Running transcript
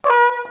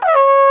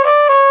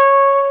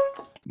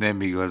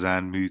Nem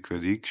igazán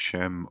működik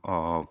sem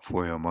a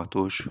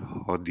folyamatos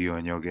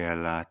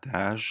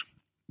hadianyagellátás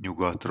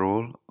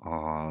nyugatról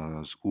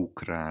az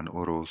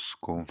ukrán-orosz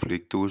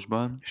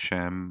konfliktusban,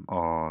 sem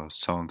a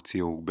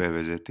szankciók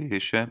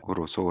bevezetése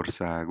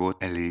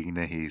Oroszországot elég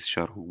nehéz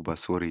sarokba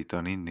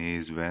szorítani,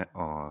 nézve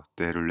a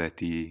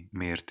területi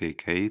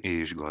mértékeit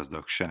és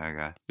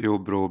gazdagságát.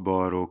 Jobbról,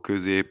 balról,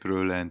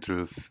 középről,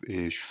 lentről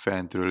és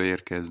fentről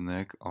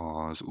érkeznek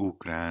az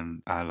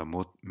ukrán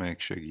államot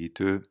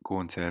megsegítő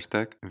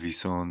koncertek,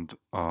 viszont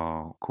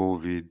a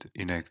Covid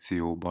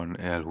injekcióban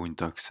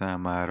elhunytak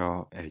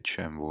számára egy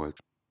sem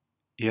volt.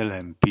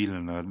 Jelen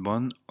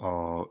pillanatban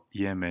a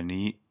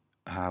jemeni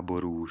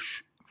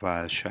háborús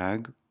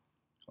válság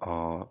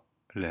a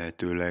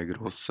lehető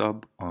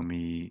legrosszabb,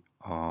 ami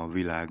a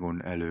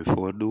világon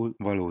előfordul.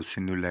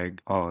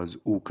 Valószínűleg az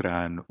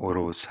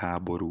ukrán-orosz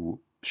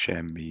háború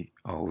semmi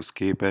ahhoz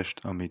képest,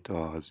 amit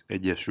az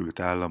Egyesült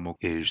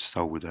Államok és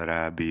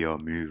Szaúd-Arábia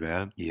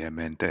művel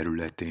Jemen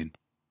területén.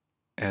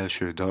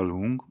 Első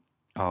dalunk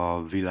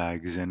a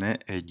Vilàgzene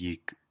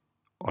egyik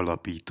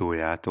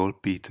alapítójától,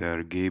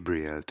 Peter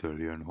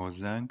Gabrieltől jön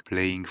hozzánk.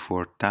 Playing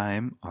for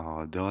Time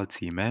a dal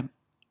címe,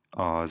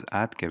 az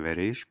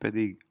átkeverés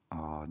pedig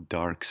a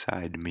Dark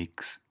Side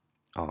Mix.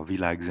 A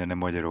Vilàgzene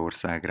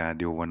Magyarorszàg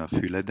rádió van a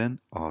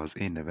füleden, az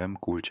én nevem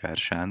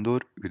Kortàrs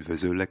Sándor,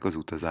 üdvözöllek az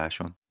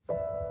utazáson.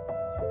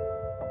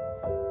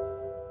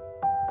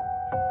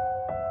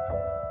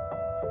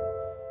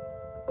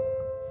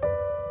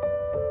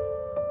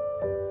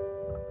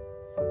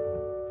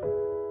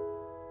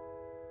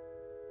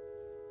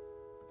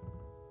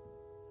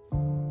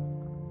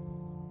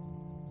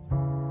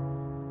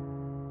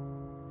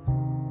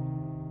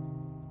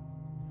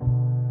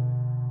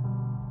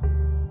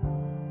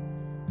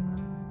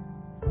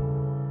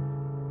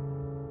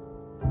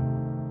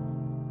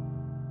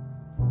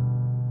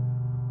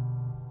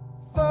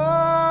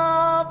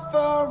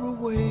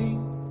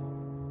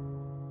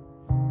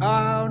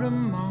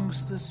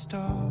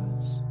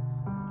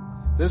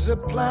 There's a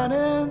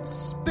planet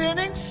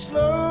spinning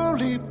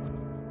slowly,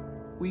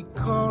 we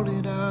call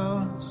it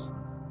ours.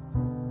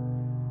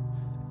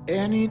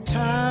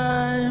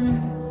 Anytime,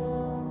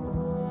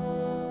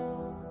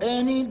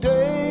 any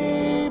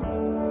day,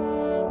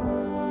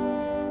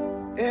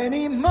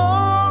 any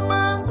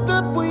moment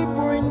that we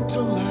bring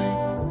to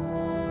life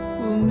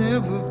will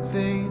never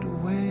fade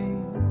away.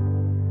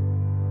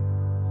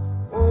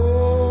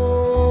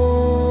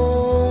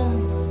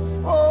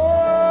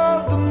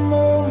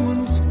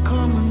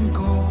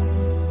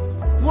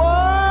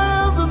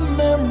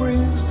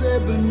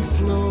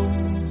 Flow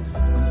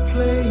and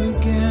play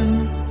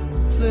again,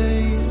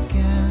 play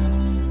again.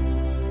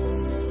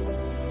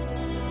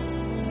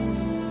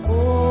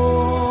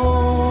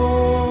 Oh,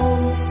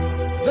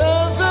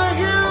 there's a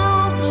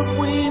hill that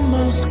we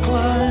must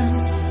climb,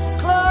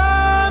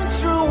 climb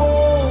through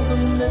all the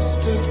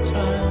mist of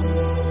time.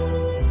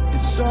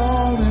 It's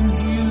all in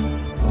here,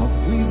 what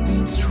we've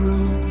been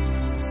through.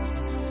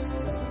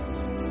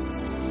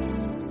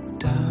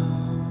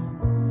 Down,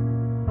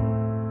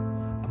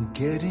 I'm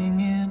getting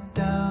it.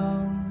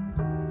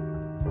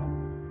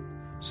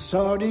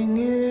 Sorting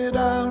it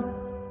out,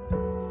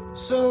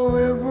 so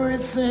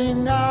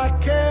everything I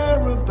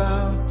care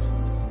about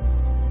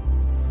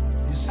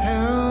is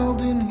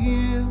held in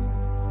here.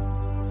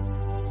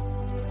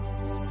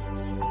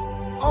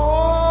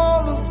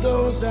 All of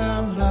those I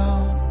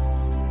love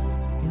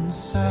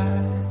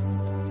inside.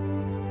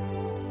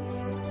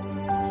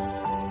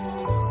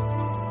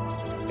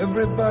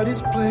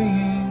 Everybody's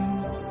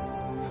playing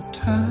for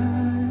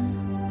time.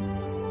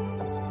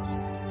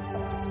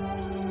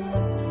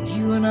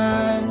 You and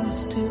I are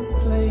still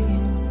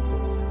playing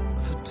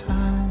for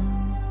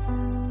time.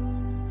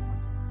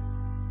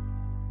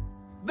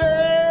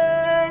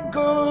 There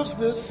goes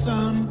the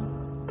sun,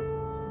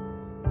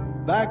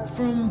 back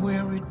from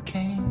where it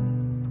came.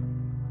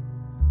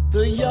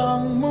 The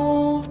young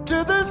move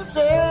to the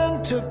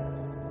center,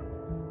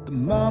 the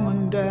mom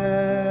and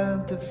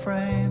dad, the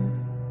frame.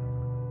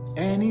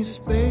 Any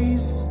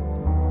space,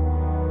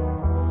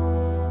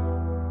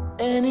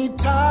 any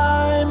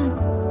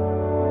time,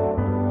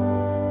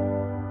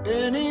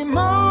 any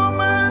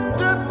moment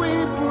that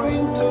we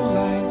bring to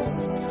life,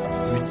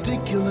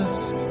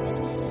 ridiculous,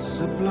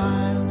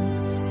 sublime.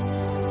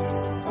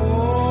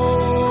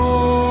 Oh,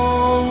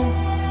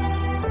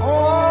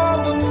 all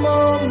the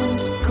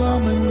moments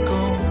come and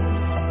go,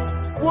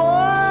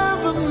 while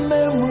the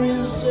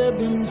memories ebb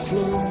and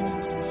flow.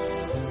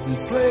 And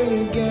play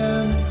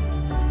again,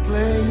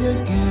 play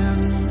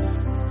again.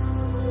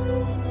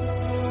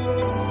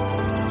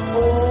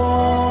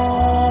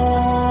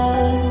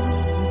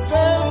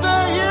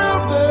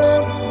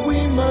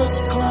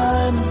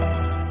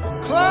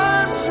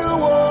 Climb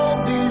through all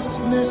these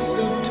mists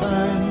of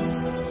time.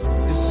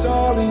 It's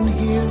all in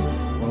here,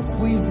 what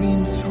we've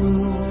been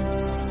through.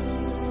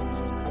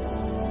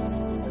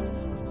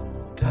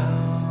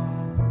 Down,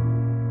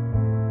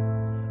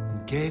 I'm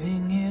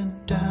getting it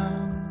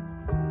down,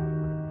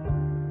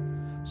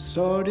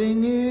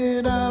 sorting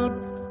it out,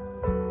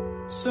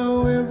 so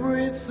So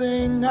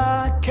everything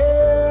I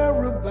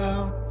care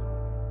about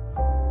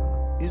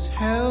is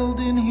held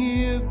in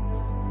here.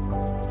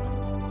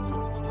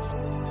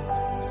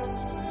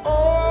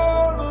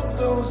 All of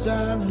those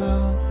I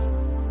love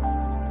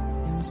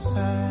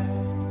inside.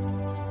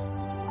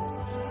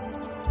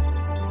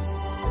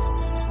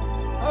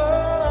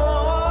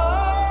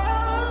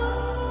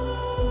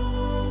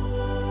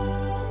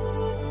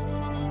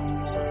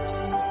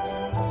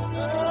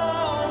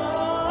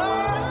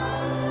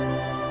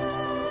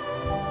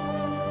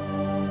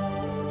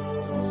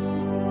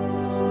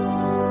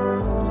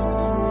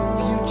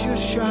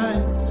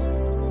 Shines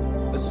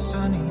a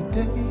sunny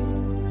day.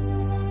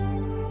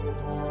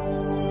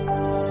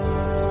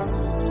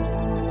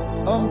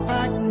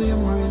 Unpacked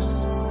memories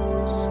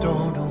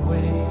stored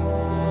away.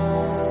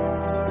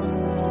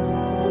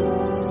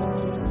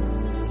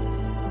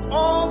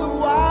 All the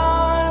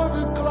while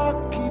the clock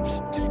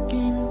keeps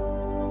ticking.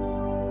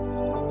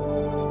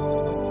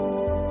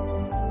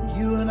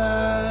 You and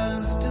I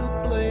are still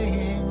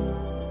playing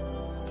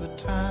for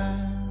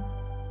time.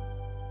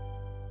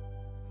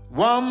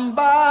 One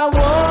by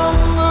one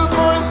the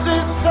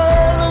voices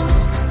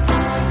silenced,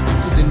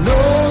 for they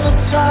know the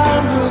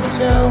time will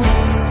tell.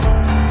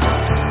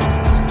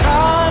 It's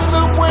time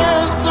that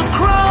wears the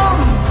crown,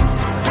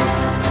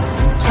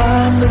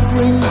 time that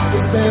rings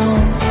the bell.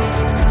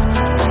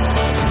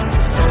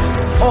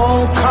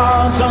 All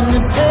cards on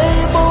the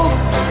table,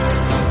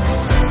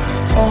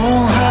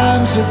 all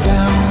hands are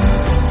down.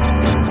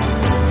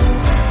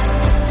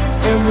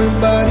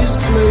 Everybody's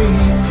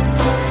playing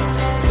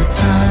for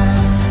time.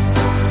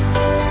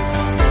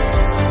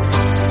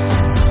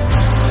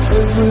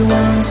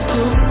 Everyone's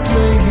still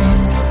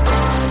playing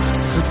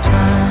for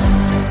time.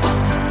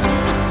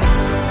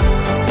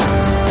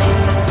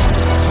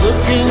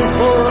 Looking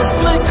for a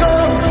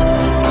flicker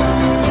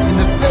in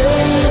the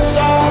face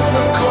of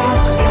the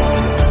clock.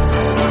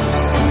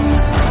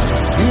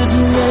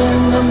 Hidden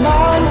in the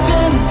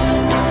mountain,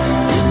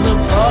 in the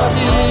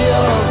body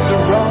of the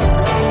rock.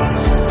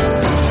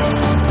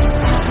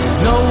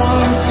 No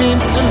one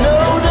seems to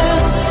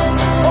notice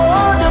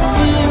or to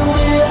feel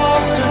the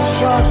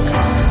aftershock.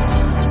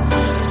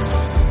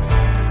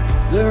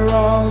 They're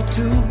all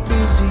too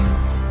busy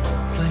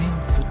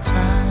playing for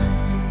time.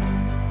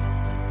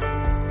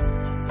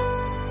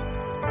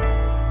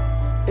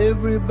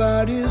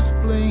 Everybody's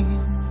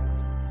playing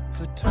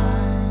for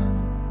time.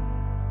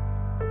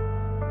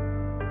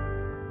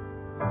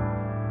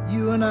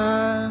 You and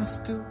I are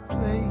still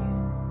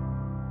playing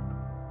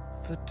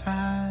for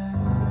time.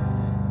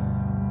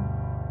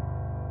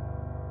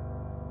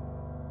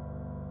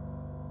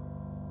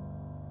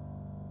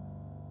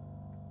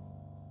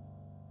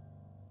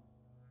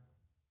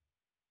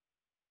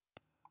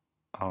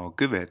 A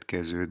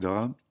következő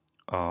dal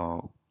a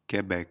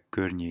Quebec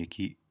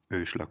környéki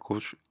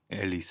őslakos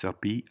Elissa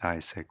P.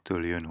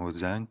 Isaac-től jön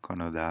hozzánk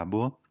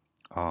Kanadából.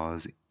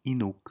 Az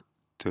Inuk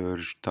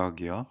törzs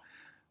tagja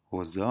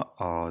hozza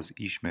az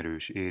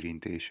ismerős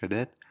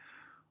érintésedet,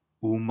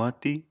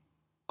 Ummati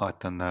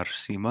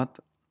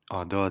Atanarsimat,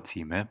 a dal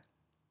címe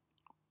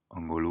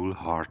angolul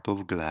Heart of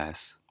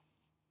Glass.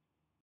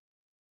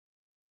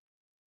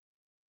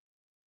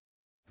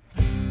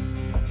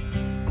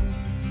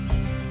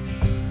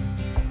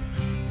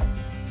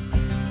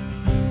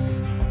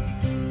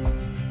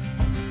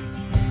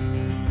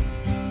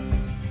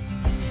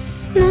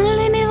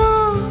 Nell'inivo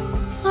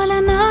alla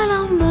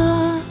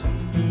nalama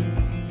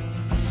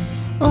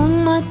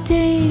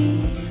Ummati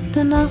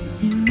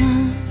Tanasima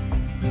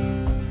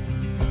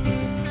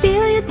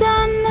Bio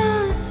yadana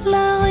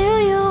la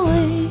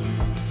riuyoi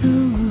tu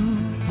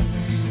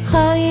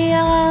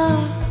Khayara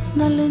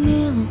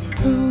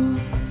nal'inirto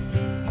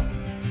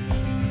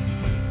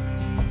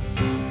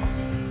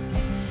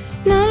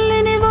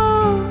Nell'inivo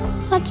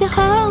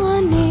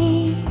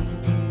atihani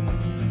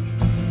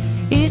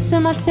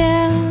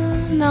Isamatel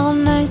Now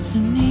nice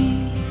and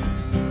me.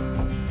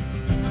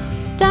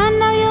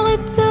 Dana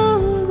yoritu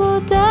go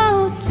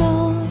dauto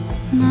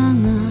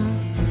nanga.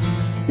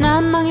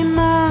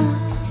 Namangima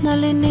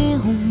nalini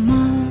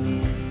huma.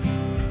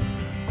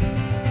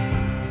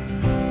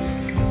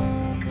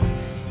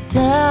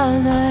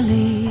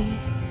 Dadali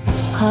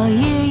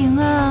kayi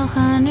nga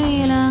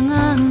kanila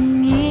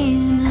ngangi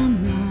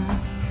nama.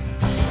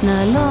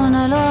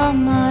 Nalo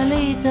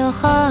malita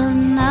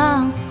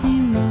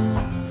khanasima.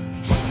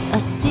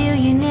 Asir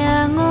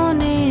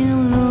yinangoni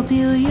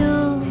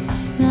lobiyo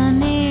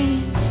nani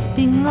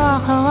binga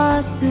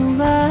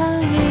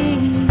khawasugari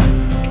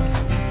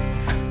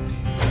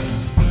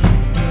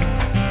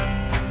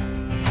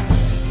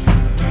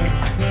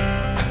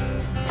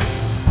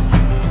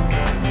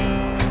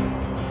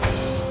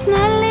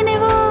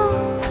Nalinivo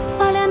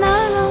ala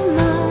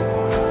nalama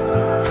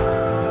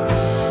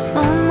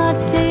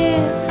Ummati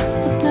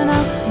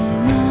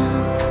Tanasima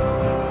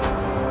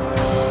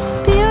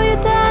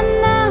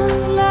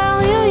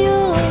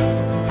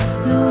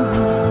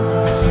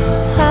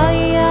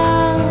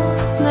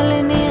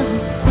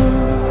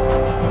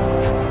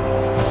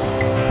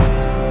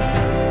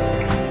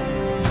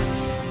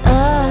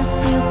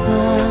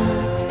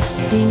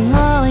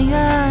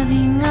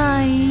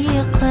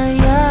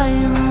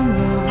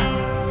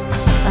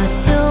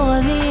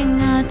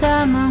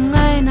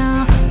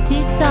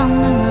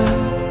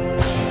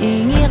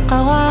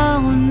قرار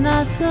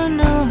الناس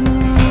نور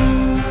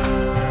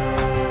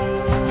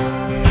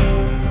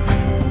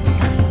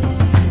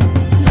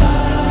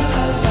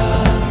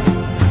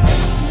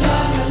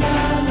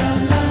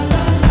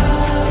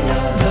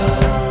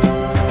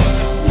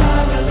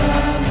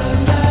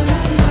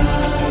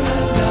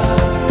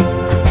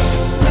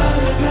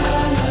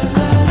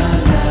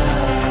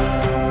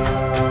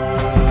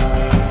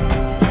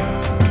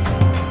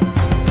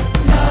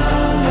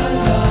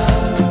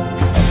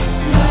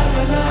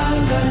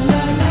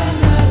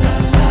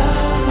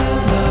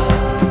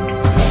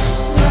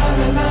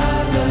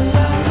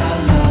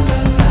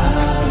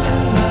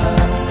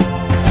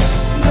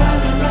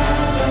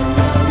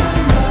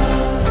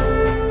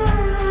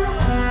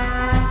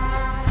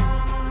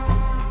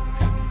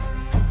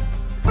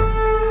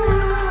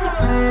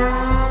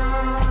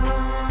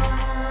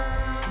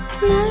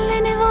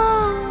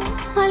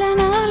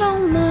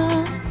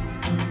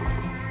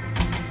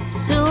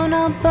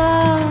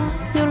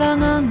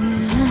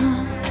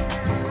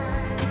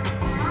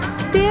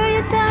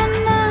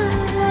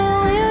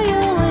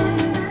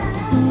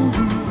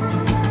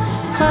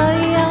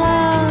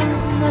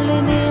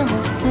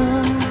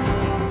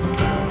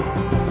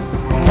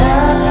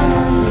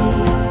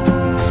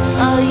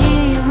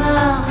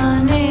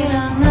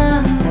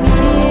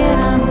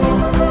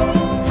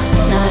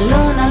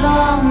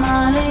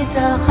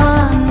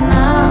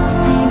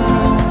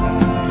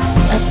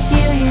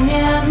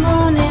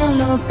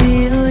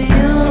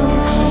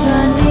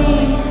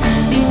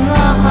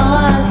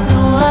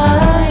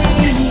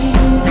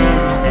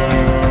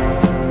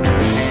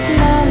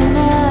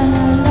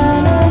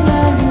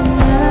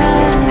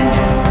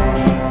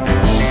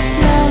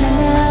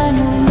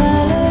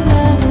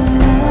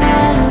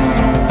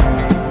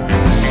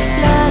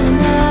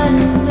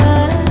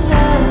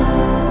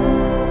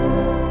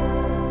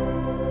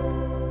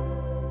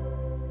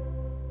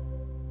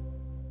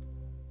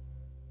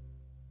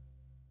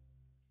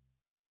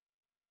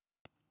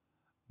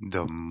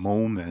The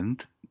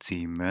Moment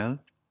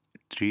címmel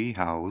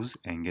Treehouse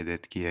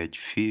engedett ki egy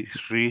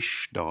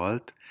friss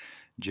dalt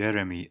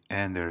Jeremy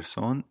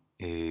Anderson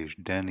és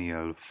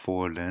Daniel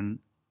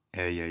Forden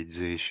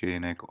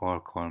eljegyzésének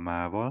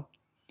alkalmával.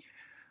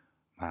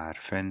 Már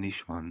fenn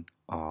is van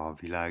a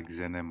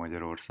Vilàgzene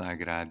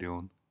Magyarorszàg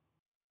rádión.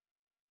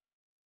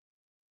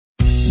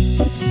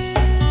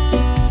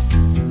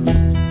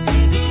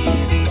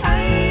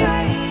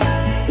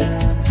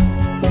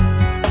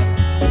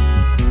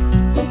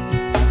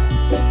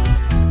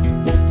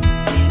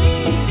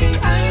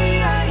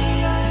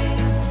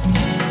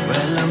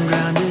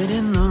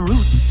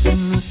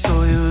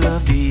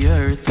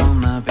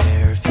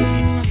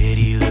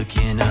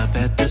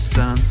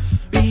 Sun,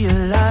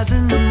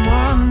 realizing I'm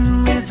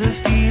one with the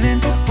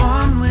feeling,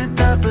 one with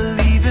the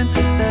believing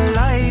that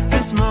life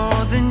is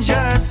more than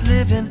just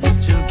living.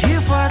 To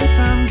give what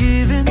I'm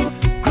giving,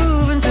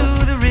 grooving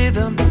to the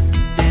rhythm,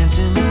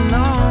 dancing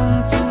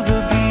along to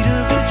the beat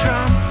of a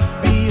drum.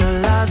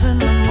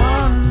 Realizing I'm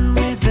one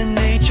with the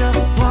nature,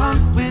 one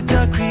with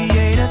the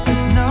creator.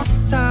 There's no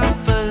time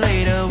for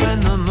later when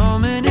the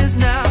moment is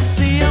now.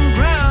 See, I'm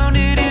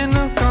grounded in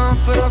the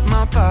comfort of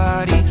my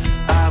body.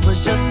 I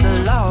was just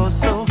a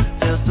lost soul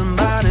till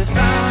somebody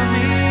found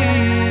me.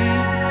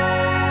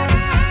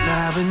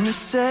 Now in the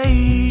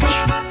sage,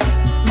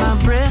 my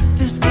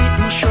breath is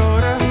getting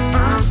shorter.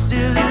 I'm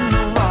still in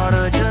the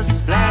water, just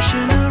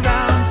splashing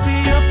around.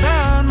 See, I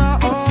found my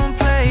own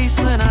place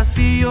when I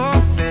see your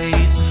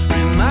face.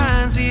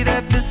 Reminds me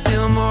that there's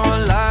still more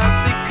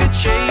life we could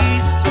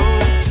chase. So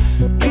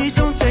please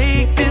don't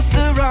take this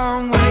the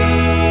wrong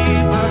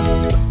way, but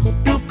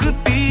you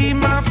could be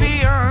my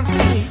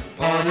fiancé.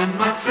 Pardon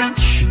my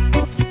French,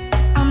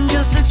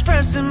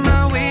 expressing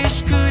my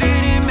wish.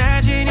 Couldn't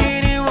imagine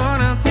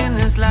anyone else in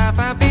this life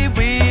I'd be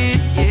with.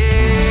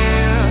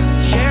 Yeah,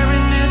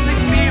 sharing this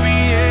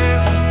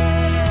experience.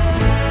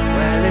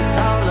 Well, it's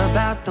all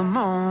about the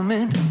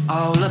moment,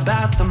 all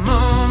about the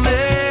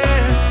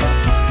moment.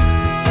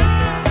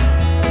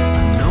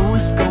 I know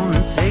it's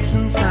gonna take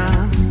some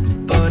time,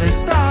 but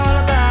it's all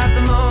about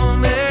the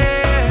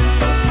moment.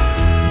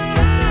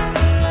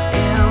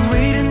 Yeah, I'm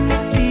waiting to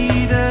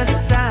see the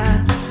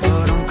sign,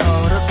 but I'm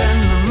caught up in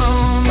the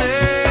moment.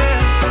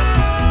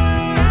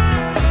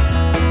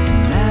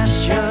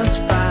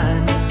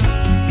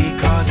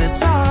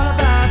 It's all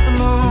about the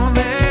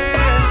moment.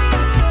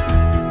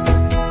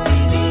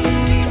 See,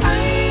 baby,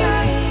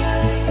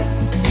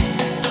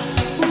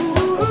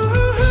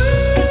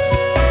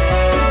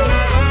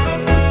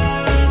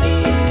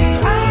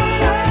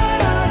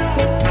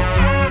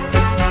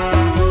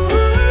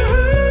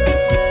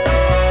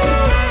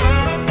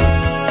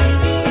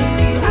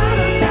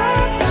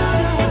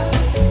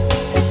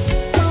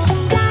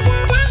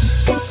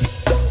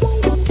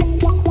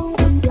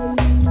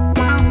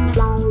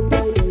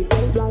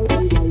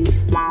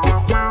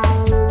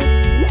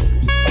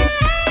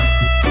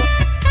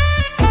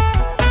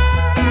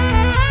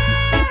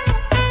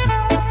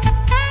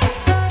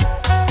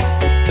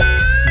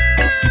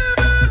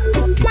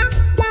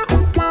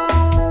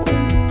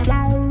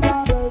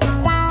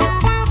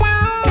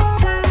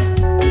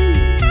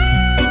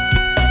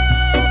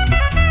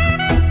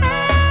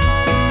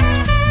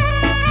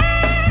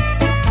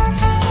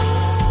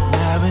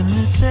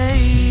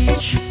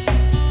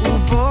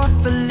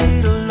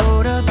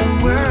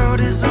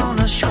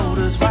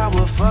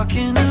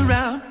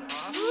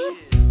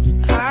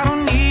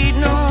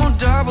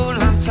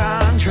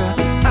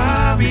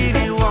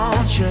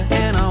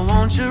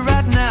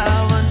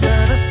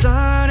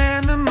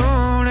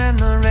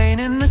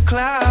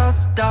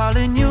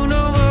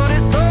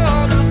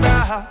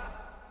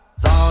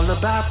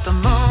 about the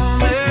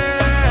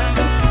moment.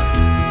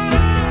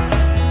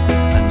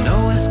 I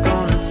know it's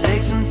gonna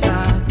take some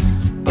time,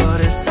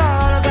 but it's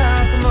all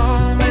about the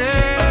moment.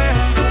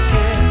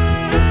 Yeah.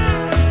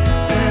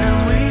 Said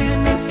I'm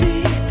waiting to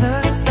see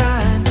the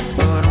sign,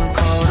 but I'm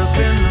caught up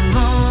in the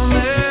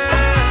moment.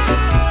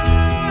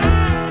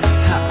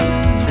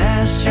 And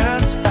that's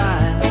just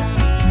fine,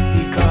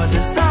 because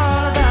it's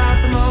all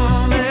about the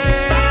moment.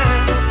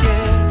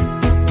 Yeah.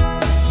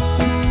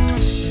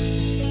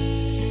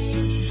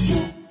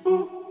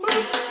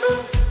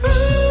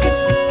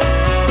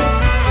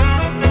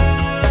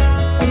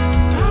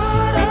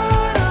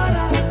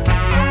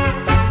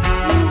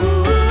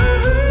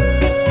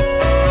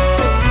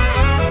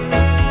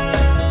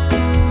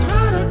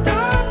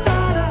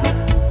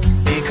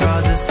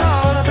 Because it's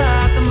all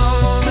about the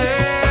moment.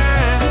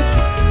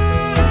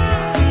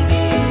 See,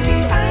 baby,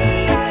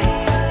 yeah,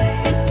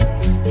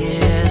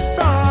 it's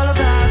all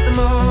about the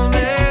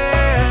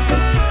moment.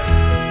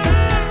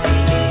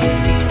 See,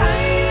 baby,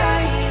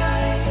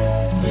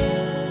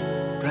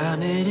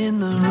 grounded in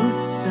the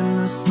roots and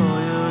the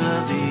soil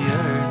of the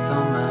earth,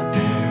 on my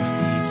bare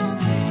feet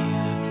stay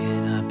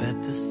looking up at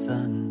the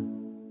sun.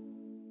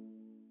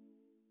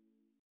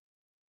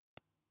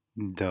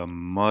 The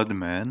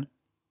Mudman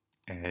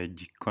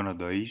egy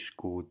kanadai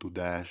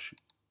skótudás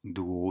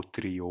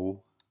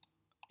duó-trió,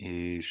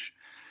 és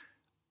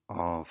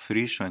a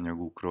friss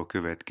anyagukról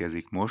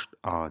következik most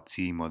a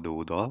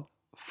címadó dal,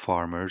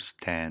 Farmer's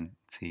Tan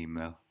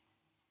címmel.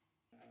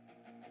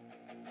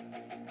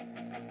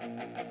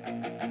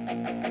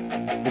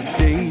 The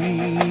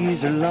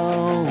days are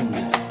long,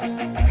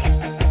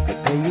 the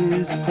pay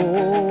is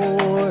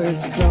poor.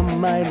 Some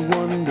might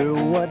wonder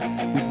what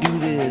we do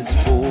this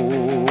for.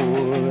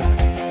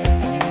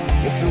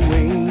 It's a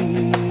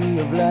way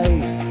of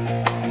life,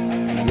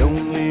 the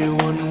only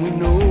one we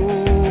know,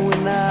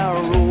 and I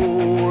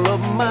roll up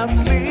my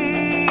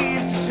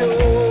sleeve to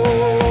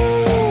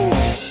show.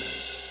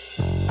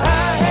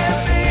 I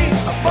have been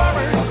a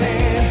farmer's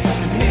man,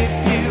 and if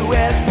you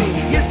ask me,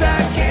 yes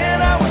I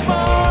can. I was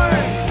born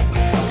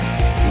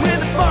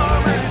with a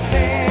farmer's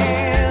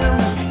tan.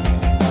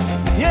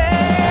 Yeah,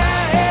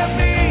 I have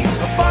been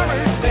a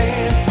farmer's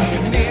tan,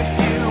 and if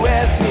you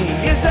ask me,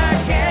 yes I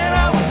can.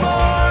 I was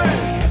born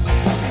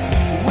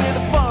with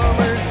a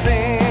farmer's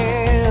tan.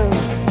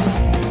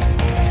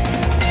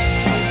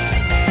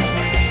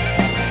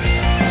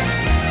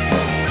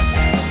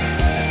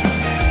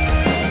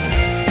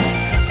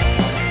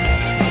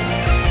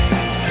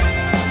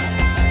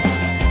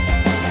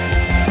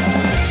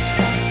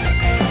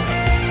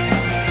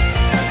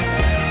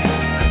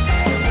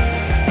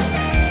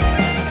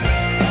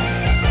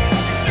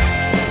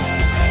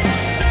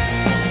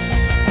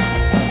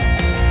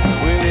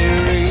 Well, they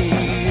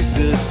raised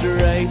us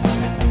right,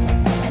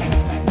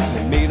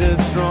 they made us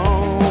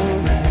strong,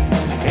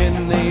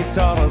 and they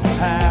taught us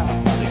how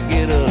to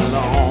get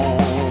along.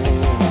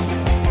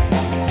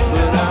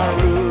 But our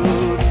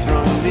roots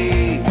run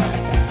deep,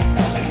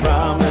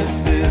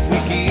 promises we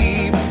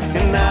keep,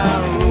 and I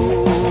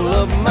roll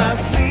up my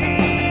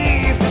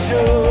sleeves to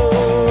show.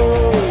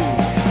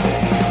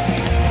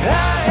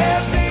 I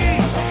have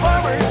been a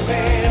farmer's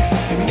man,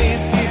 and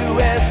if you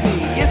ask me,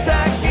 yes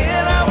I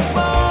can. I was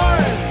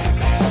born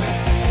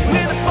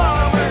with a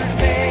farmer's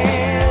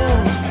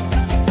tan.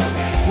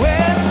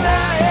 Well,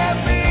 I have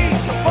been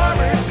a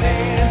farmer's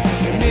tan,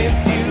 and if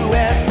you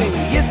ask me,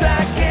 yes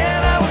I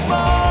can. I was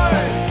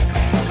born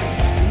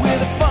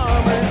with a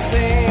farmer's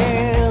tan.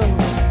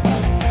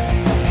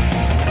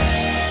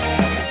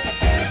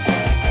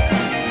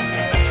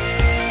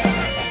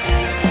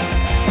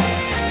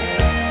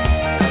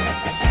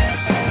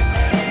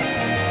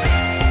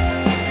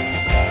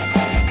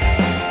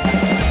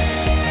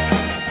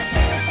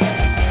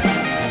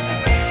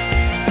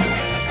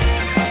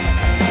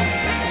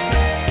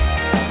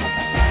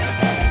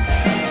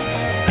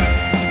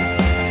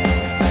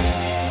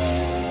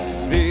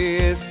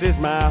 This is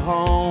my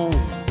home,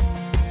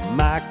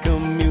 my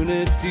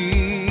community.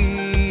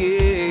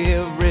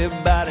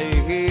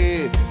 Everybody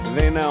here,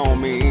 they know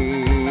me.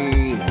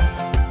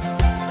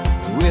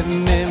 With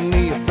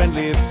many a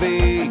friendly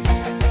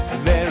face,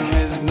 there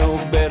is no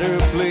better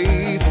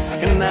place,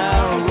 and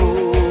I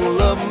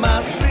roll up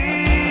my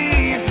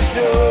sleeves to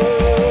show.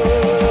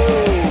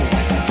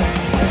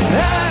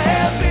 I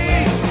have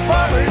been a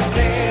farmer's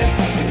tan,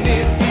 and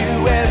if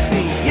you ask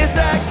me, yes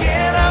I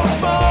can. I was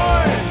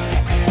born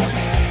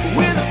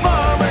with a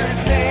farmer's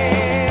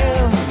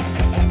tan.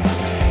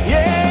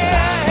 Yeah,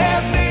 I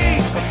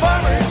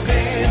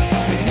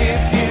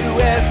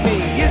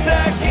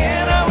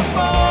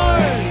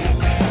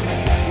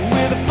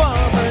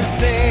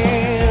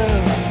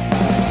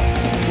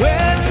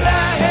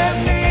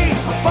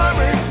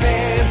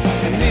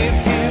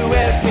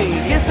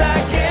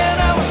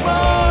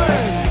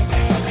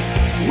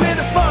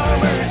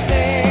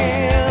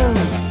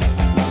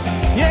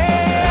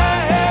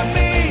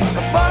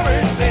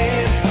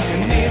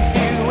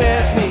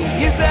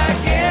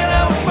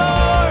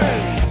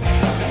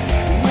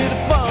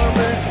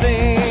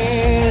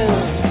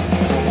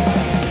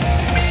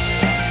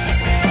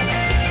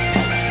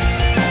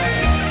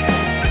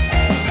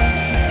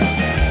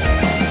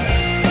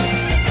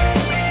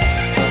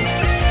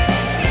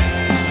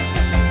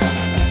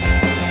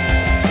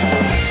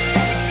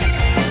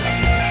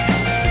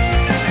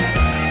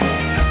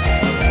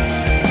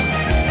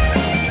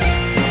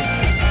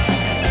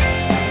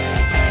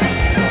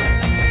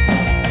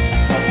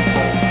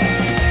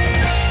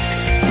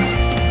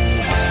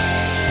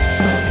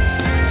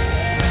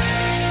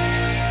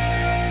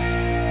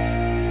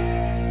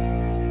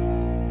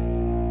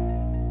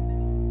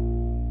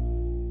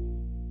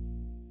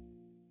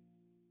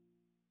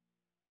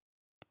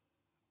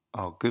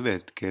A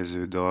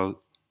következő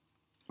dal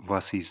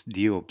Wasis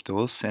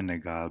Dioptól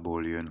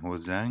Szenegálból jön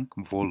hozzánk,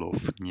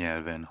 Wolof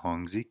nyelven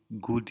hangzik,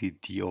 Goody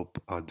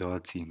Diop a dal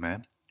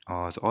címe,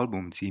 az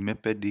album címe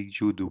pedig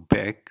Judo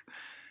Beck,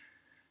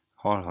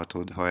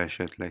 hallhatod, ha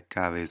esetleg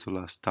kávézol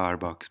a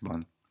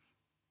Starbucksban.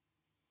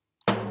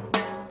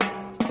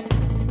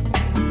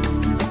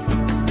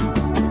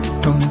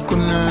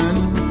 Donkunen,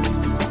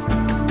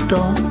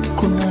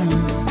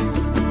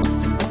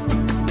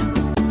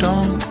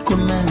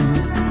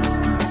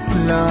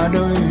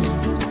 ladoy.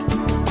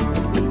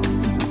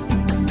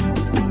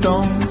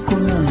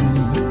 Donkunen,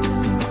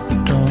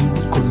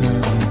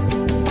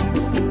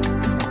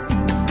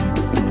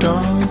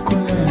 donkunen.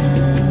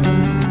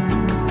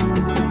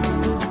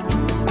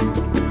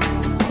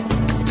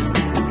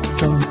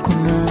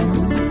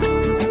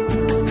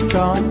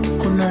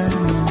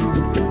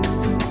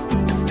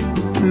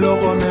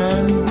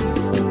 Logonen,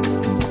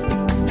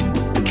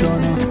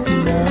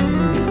 Jonanen,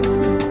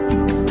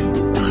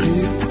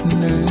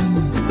 Gifnen,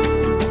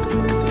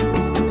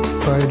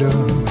 Fighter.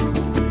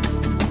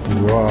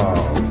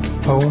 Wow,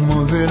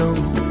 Pauma Vero,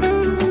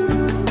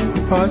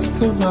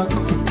 Hasta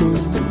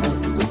Makotos,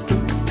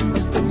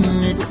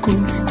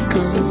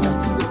 Nikulika,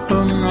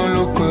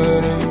 Anolo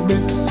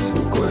Querebes,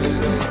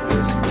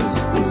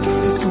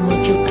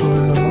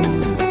 Sumachotolo,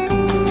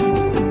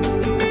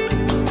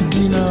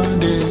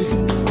 Dinade.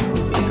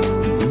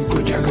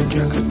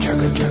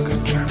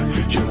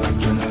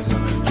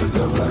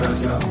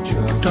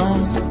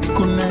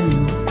 Donkunen,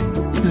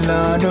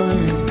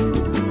 ladoy.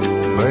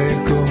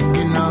 Baiko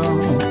ginao,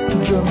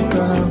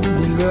 jumkana,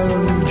 bungalu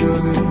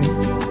joge.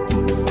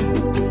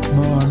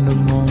 Moanda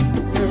mon,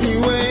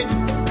 anyway,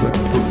 but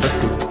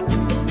perfecto.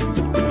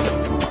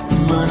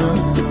 Mana,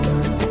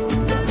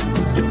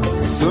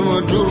 sama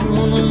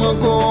turmunu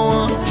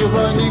magoa,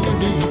 chivani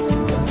gudi.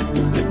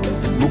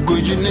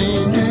 Bukujine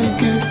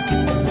deke,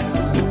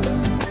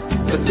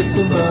 sate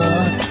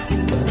sabat.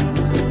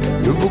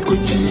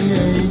 Yobukuchi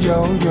ay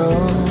jao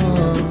jao.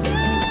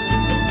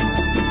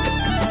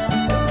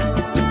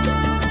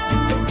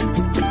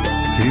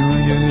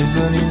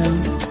 Zalina,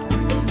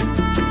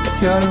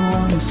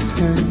 yarwan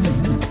sen,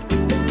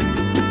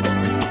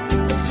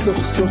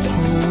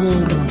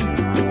 sokhor,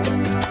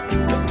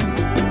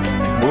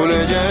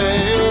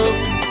 bolejayo,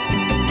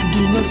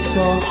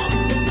 dinosaur,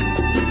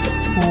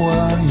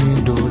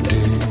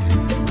 waidode,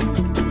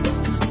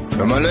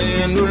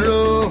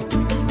 kamalayendulo,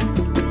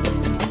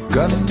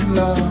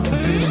 ganla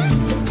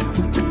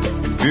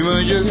vima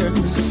jege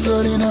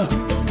zalina,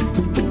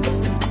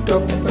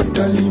 top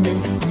atalime,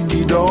 di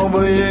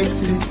doba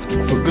yexi.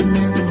 Forget me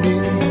with me,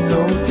 no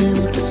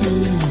feel to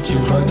see,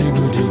 Jihadi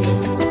goody.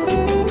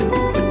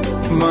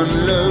 Man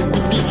love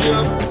with the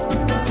job.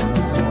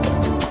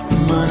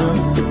 Man,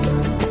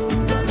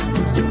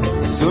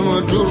 Summa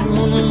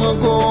Turmun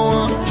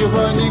Magoa,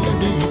 Jihadi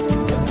goody.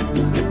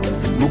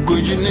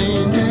 Mukujine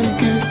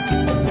Deke,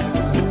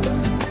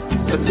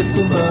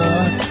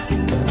 Satisabat,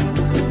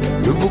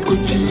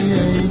 Yobukuchi,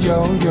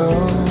 Yao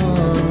Yao.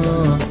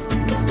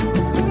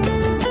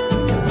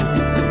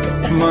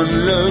 Man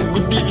love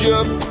with the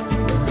job.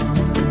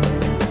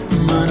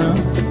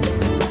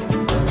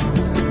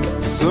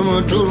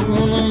 Sama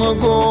turmunu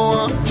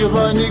magoa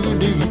chihani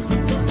gudi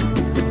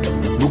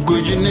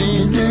bugujine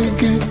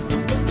deke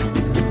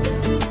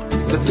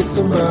sate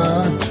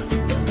sabat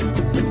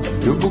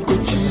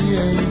yobukuchi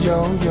ay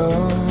jao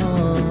jao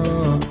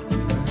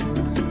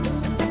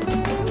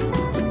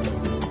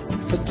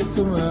sate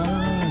sabat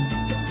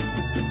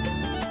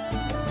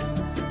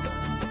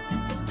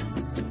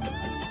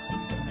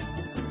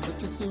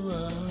sate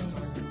sabat.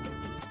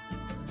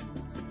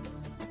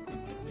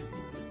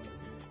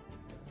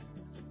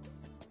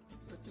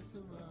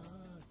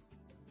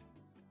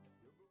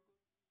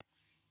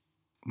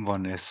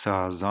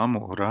 Vanessa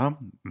Zamora,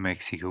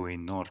 mexikói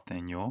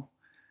norteño,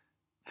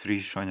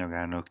 friss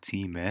anyagának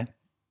címe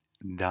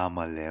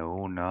Dama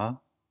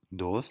Leona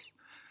Dos.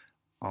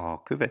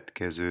 A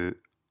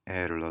következő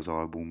erről az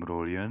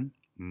albumról jön,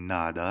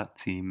 Nada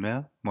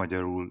címmel,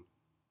 magyarul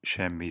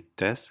Semmit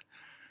tesz.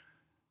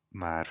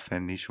 Már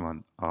fenn is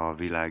van a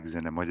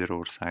Vilàgzene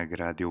Magyarorszàg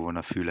rádióban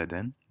a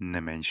füleden, ne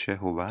menj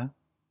sehová.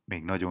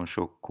 Még nagyon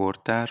sok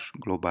kortárs,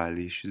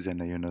 globális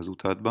zene jön az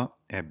utadba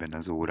ebben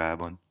az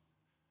órában.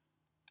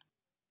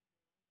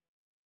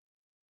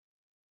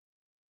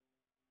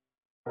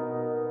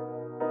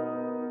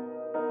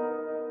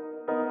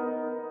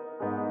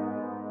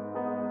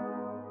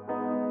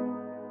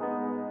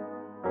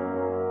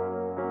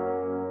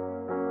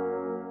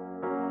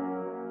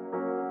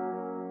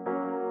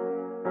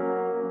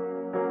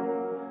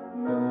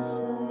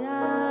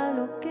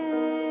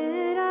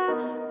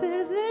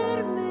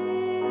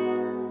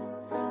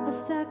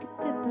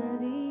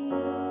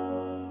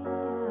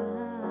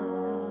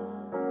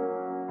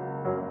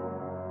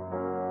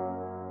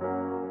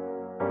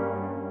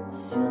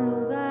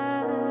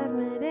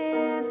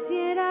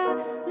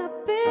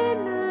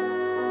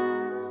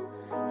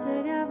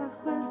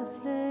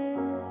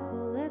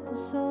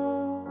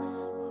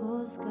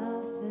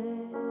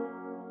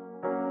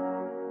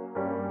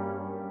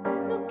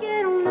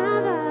 Quiero un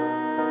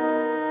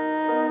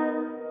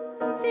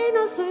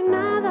soy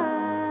nada,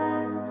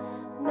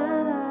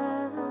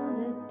 nada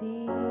de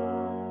ti.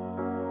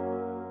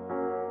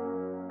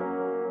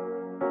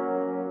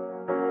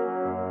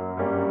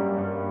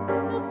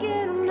 No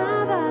quiero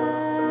nada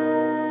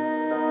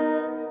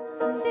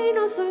si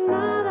no soy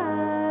nada,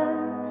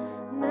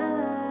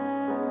 nada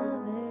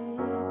de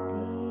ti.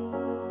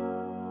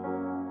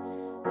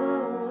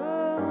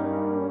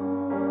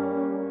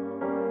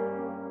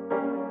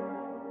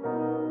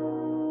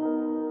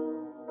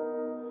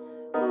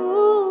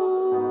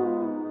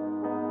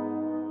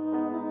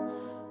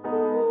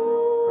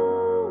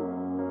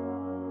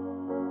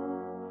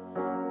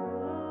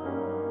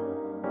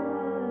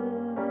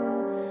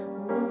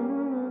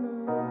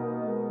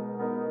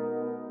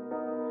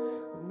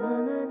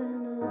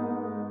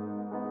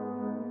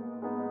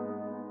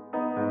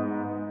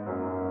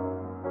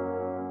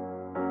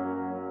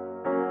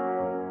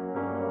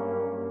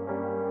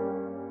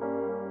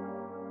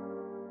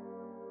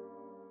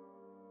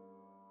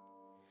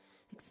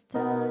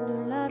 Extraño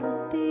la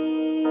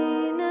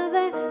rutina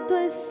de tu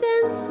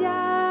esencia,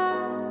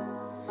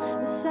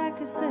 esa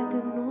que sé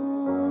que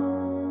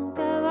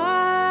nunca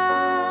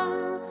va a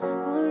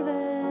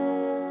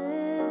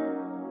volver.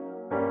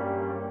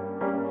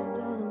 Es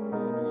todo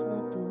menos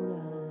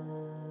natural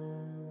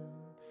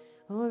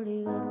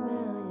obligarme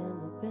a ya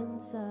no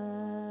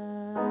pensarlo.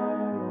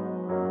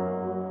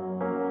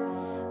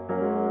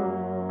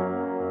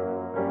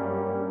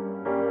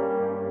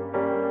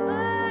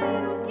 Ay,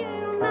 no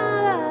quiero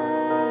nada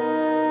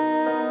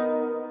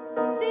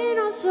si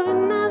no soy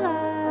nada,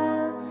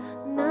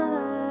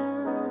 nada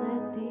de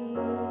ti.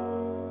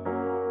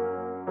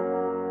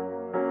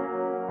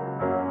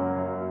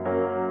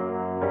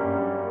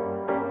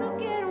 No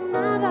quiero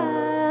nada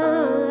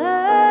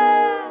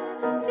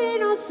si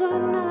no soy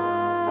nada,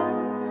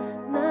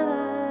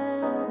 nada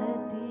de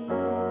ti.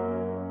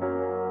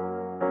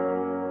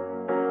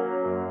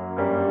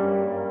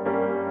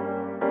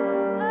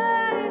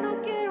 Ay, no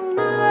quiero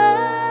nada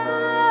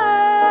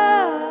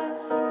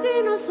si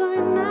no soy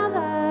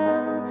nada,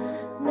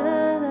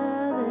 nada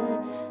de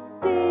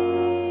ti.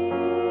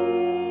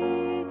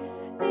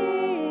 No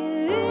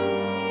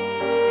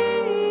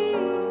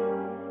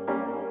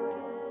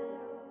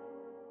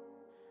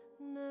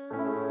quiero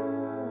nada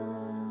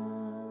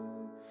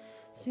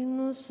si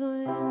no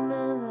soy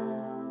nada,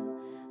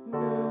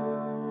 nada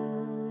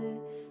de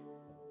ti.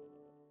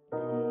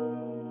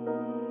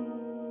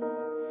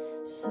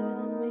 Soy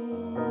de mí.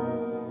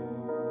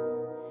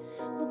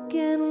 No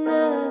quiero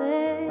nada de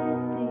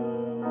ti.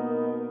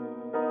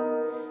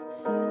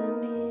 Soy de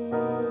mí.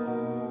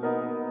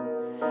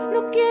 No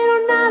quiero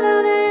nada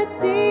de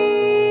ti.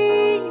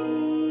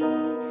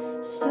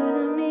 Soy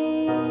de mí.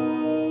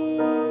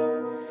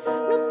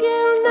 No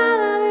quiero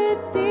nada de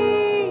ti.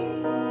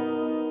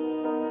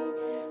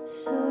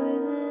 Soy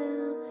de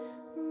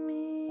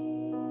mí.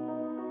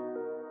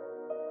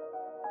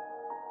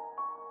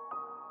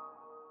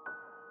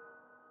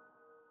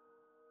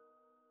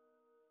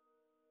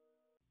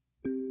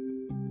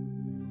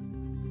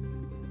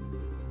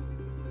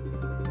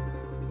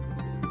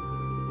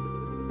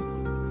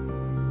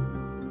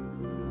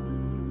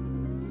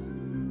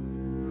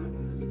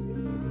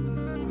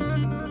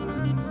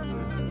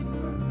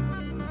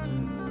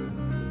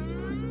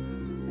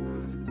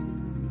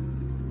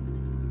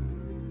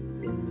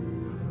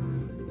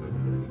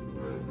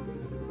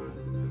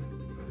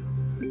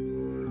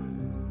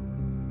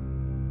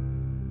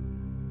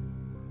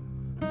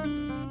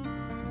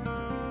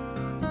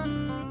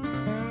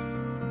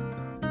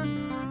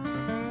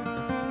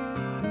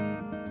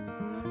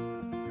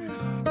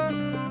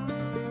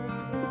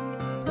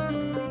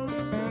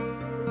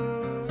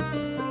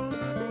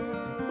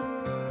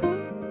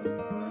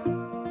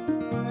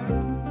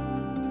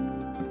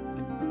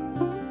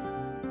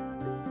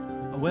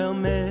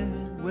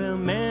 Well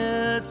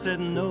met, said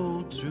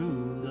no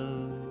true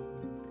love.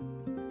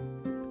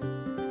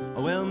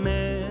 Well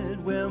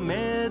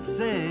met,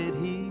 said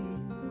he.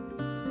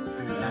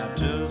 I've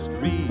just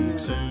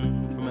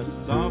returned from a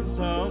salt,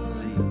 salt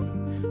sea,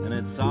 and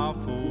it's all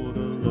for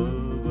the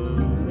love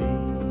of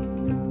thee.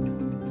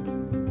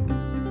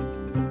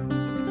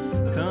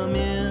 Come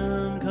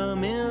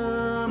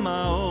in,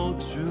 my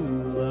old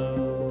true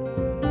love,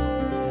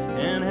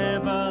 and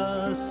have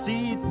a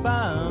seat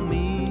by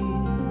me.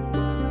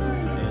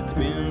 It's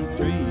been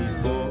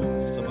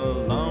 3/4 of a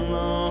long,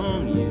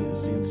 long year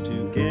since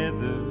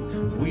together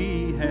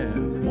we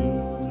have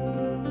been.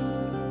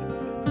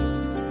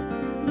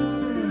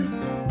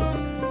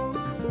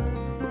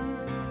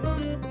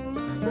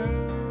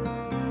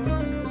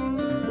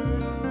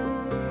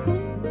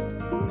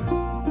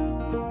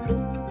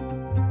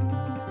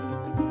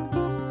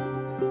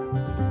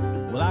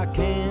 Well, I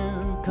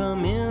can't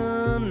come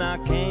in, I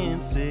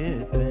can't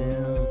sit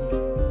down,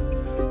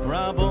 for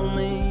I've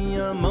only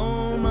a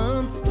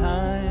moment's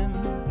time.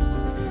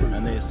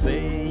 And they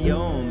say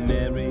you're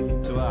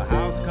married to a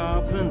house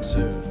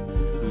carpenter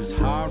whose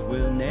heart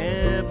will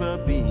never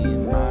be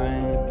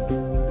mine.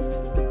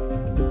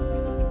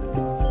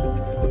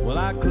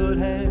 I could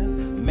have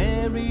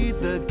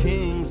married the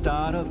king's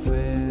daughter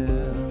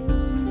fair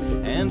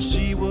and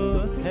she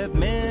would have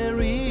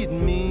married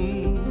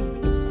me.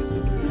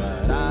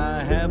 But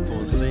I have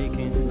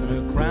forsaken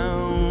her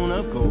crown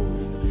of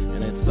gold,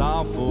 and it's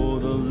all for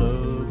the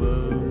love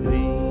of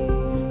thee.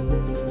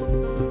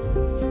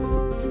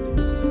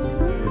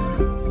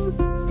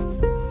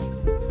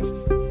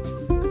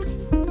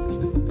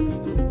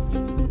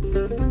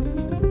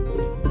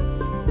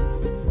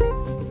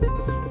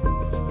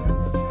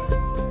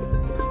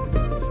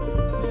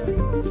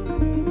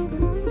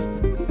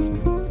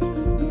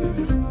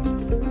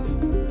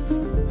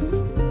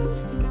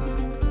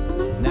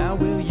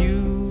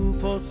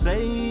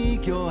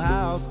 Forsake your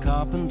house,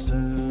 carpenter,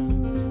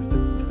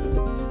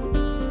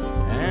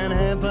 and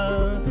have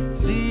a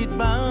seat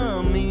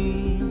by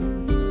me.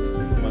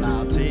 Well,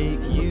 I'll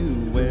take you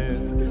where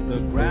the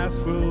grass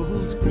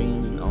grows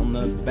green on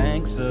the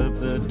banks of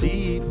the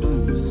deep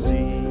blue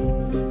sea.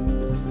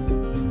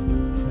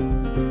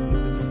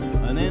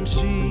 And then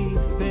she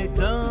picked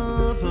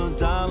up her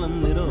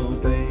darling little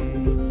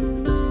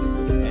babe,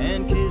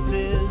 and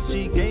kisses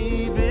she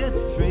gave it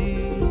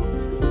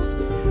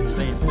 3,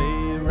 saying,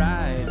 stay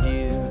right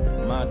here,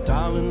 my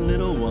darling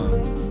little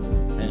one,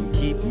 and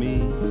keep me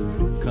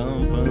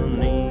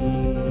company.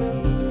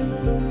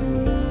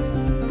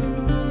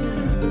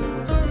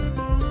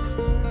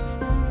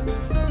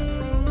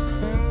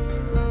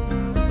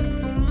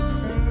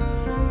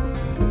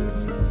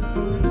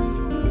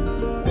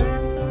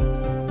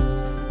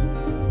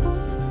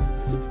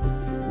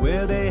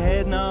 Where they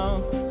had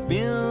not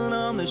been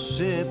on the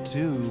ship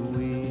 2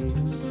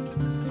 weeks,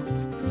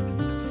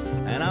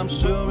 and I'm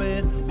sure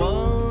it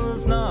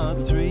was not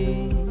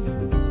 3,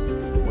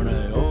 when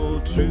her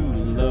old true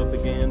love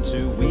began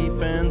to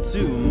weep and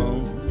to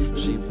moan.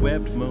 She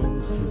wept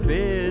most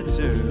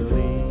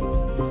bitterly,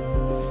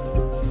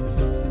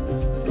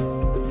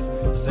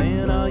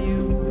 saying, are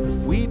you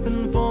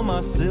weeping for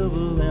my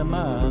silver and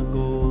my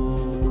gold?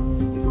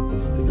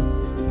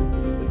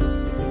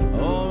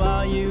 Or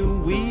are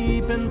you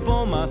weeping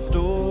for my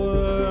store?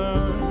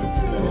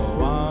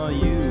 Or are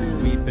you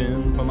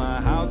weeping for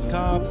my house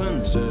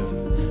carpenter,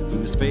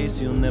 whose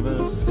face you'll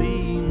never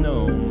see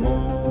no more?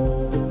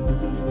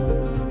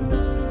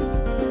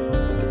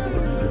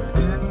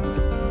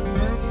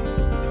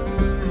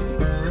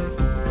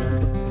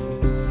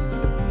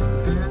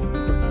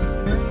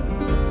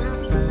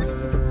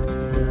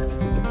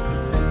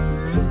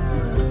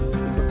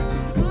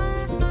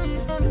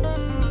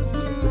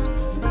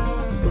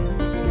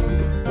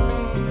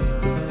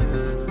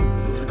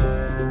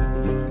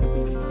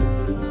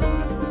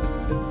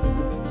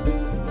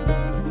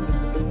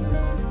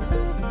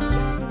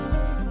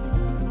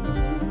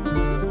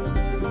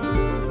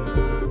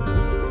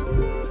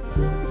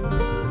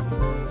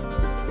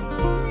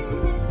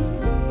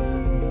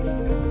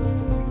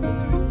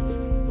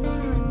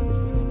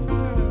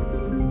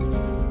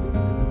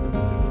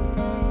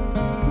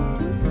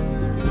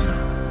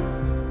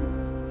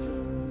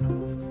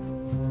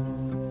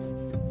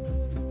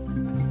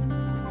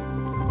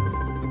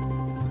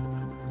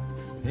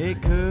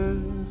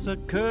 A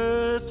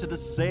curse to the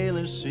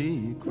sailor,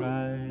 she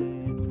cried.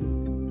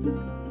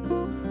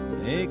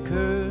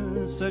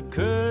 A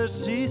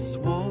curse, she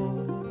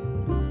swore.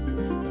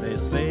 They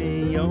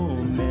say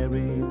you're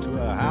married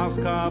to a house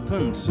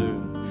carpenter,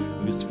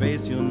 whose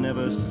face you'll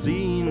never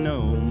see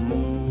no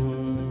more.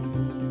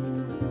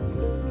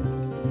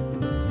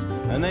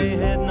 And they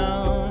had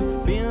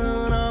not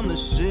been on the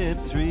ship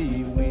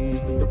 3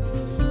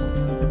 weeks,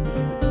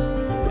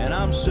 and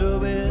I'm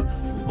sure it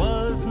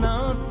was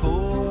not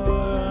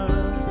 4,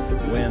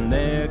 when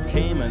there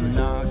came a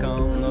knock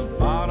on the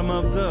bottom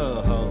of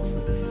the hull,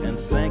 and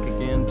sank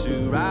again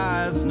to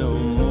rise no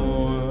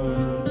more.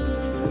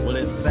 Well,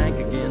 it sank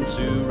again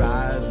to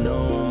rise no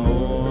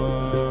more.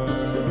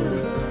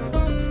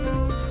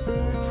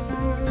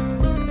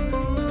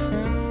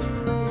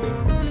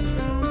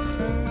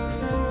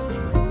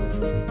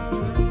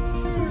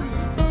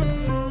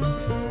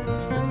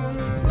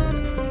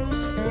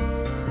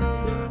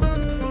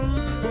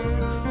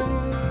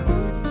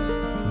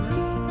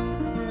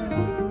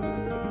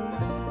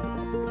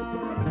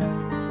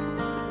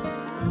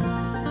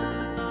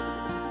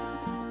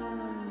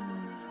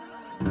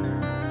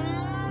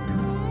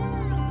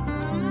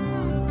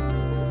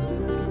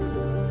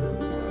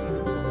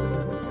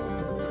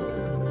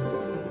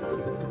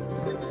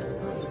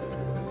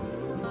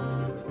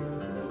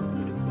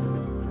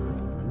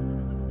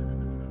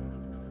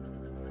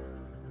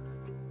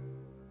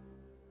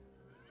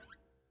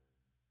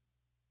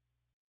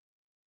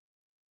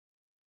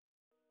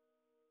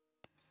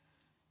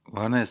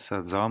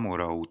 Vanessa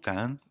Zamora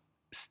után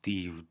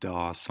Steve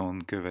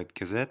Dawson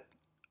következett,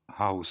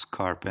 House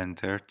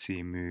Carpenter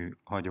című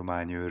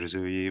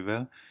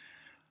hagyományőrzőjével.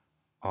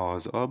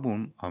 Az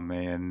album,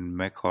 amelyen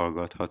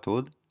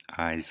meghallgathatod,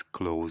 Eyes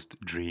Closed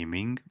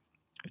Dreaming,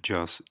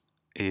 just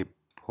épp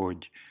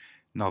hogy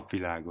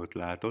napvilágot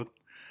látott.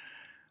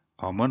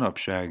 A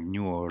manapság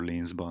New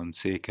Orleansban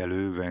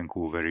székelő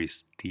vancouveri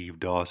Steve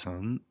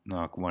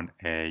Dawsonnak van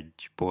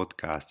egy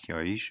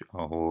podcastja is,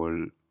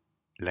 ahol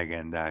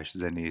legendás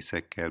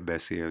zenészekkel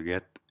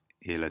beszélget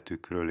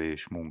életükről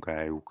és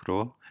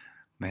munkájukról,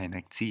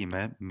 melynek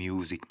címe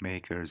Music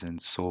Makers and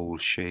Soul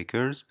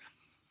Shakers,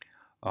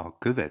 a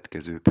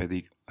következő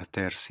pedig a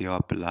Tercia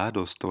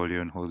Pladostól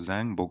jön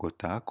hozzánk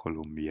Bogotá,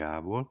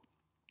 Kolumbiából,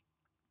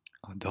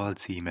 a dal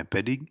címe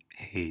pedig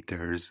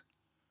Haters.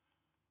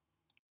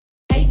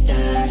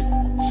 Haters,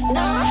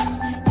 no,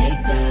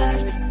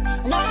 haters,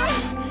 no,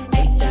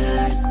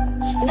 haters,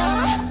 no,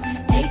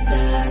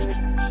 haters,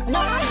 no.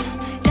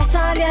 Ya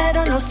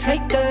salieron los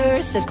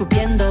haters,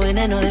 escupiendo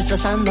veneno,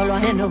 destrozando lo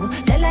ajeno.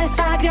 Se les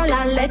agrió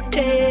la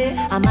leche,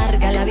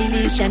 amarga la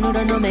bilis,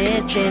 cianuro no me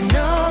eche.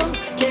 No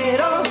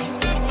quiero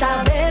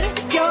saber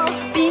qué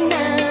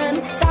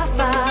opinan,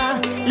 zafa,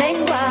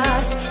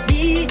 lenguas,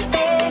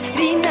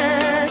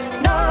 viperinas.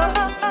 No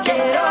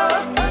quiero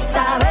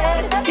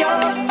saber qué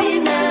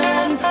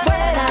opinan,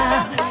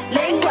 fuera,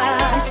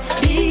 lenguas,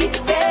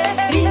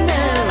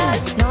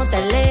 viperinas. No te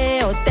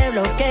leo, te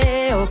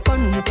bloqueo, con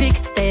un clic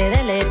te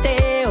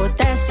deleteo,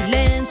 te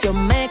silencio,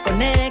 me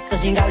conecto,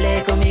 sin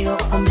cable conmigo,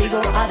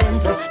 ombligo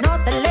adentro. No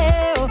te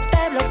leo,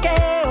 te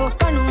bloqueo,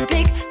 con un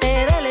clic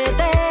te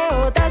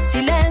deleteo, te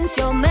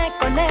silencio, me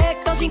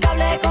conecto, sin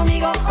cable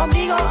conmigo,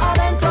 ombligo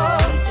adentro.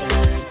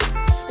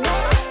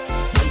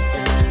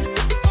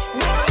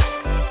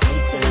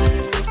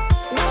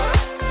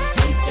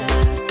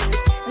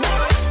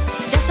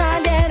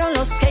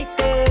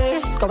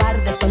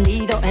 Cobarde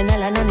escondido en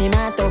el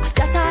anonimato.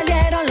 Ya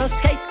salieron los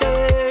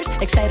haters,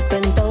 experto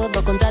en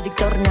todo,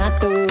 contradictor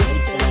nato.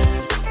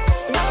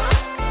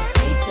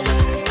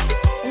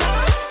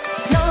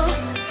 No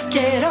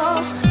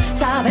quiero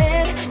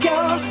saber qué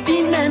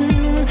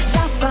opinan,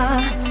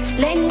 zafa,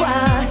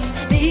 lenguas,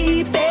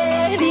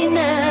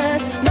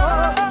 viperinas.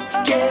 No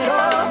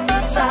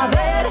quiero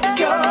saber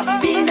qué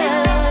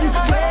opinan,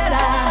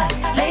 fuera,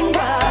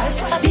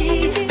 lenguas,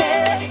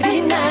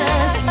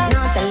 viperinas.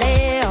 No te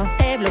leo,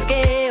 te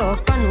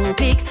bloqueo, con un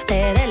clic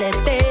te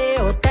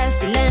deleteo, te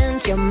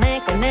silencio,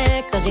 me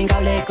conecto, sin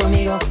cable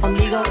conmigo,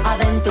 ombligo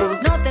adentro.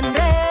 No te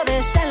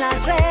enredes en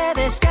las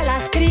redes, que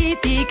las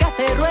críticas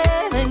te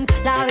rueden.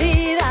 La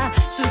vida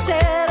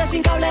sucede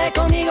sin cable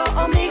conmigo,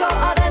 ombligo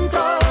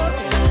adentro.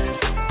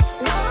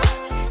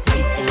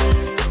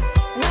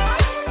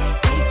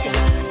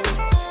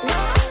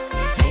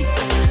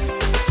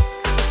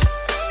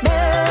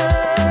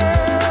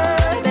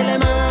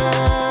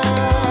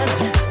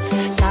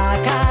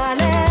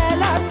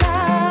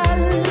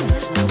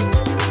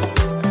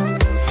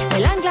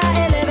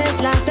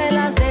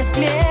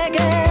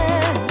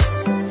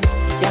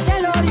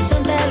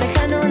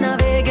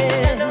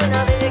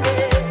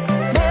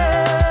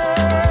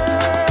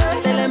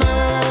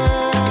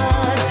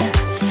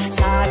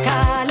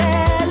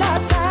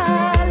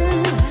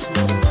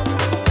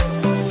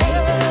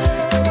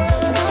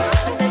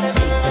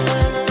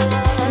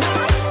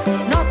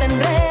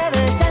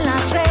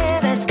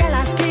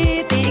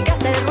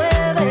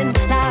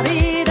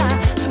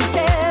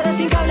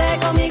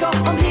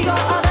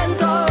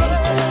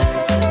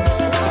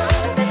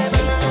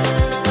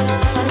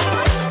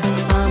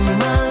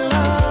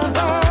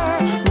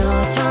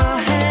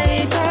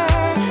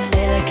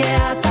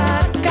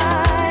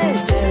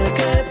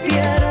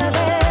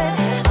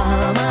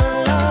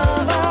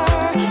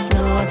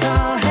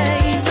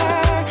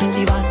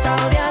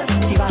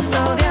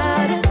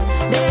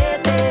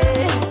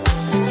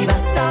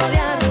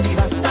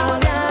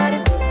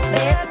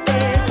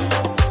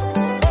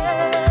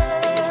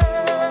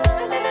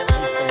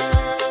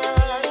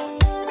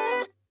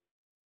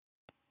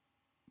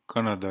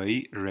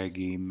 Kanadai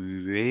reggae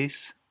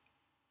művész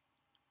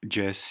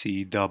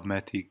Jesse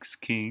Dubmatix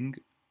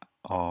King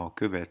a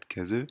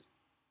következő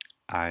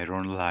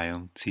Iron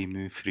Lion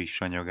című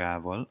friss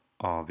anyagával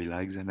a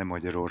Vilàgzene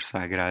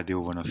Magyarorszàg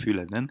rádióban a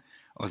füleden.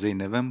 Az én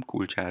nevem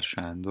Kortàrs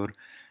Sándor,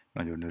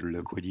 nagyon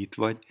örülök, hogy itt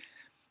vagy.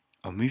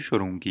 A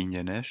műsorunk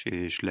ingyenes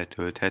és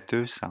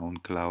letölthető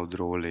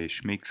Soundcloudról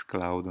és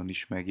Mixcloudon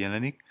is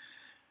megjelenik.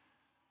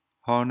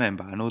 Ha nem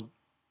bánod,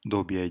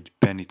 dobj egy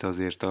penit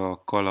azért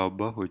a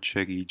kalapba, hogy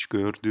segíts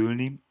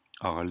gördülni.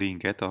 A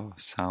linket a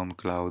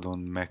Soundcloudon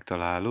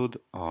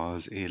megtalálod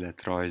az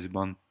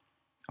életrajzban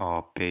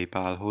a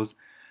PayPalhoz.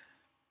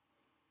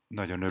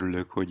 Nagyon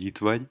örülök, hogy itt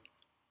vagy.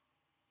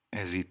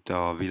 Ez itt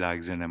a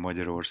Vilàgzene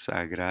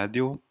Magyarorszàg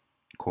rádió,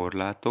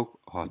 korlátok,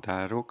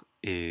 határok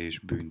és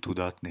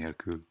bűntudat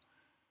nélkül.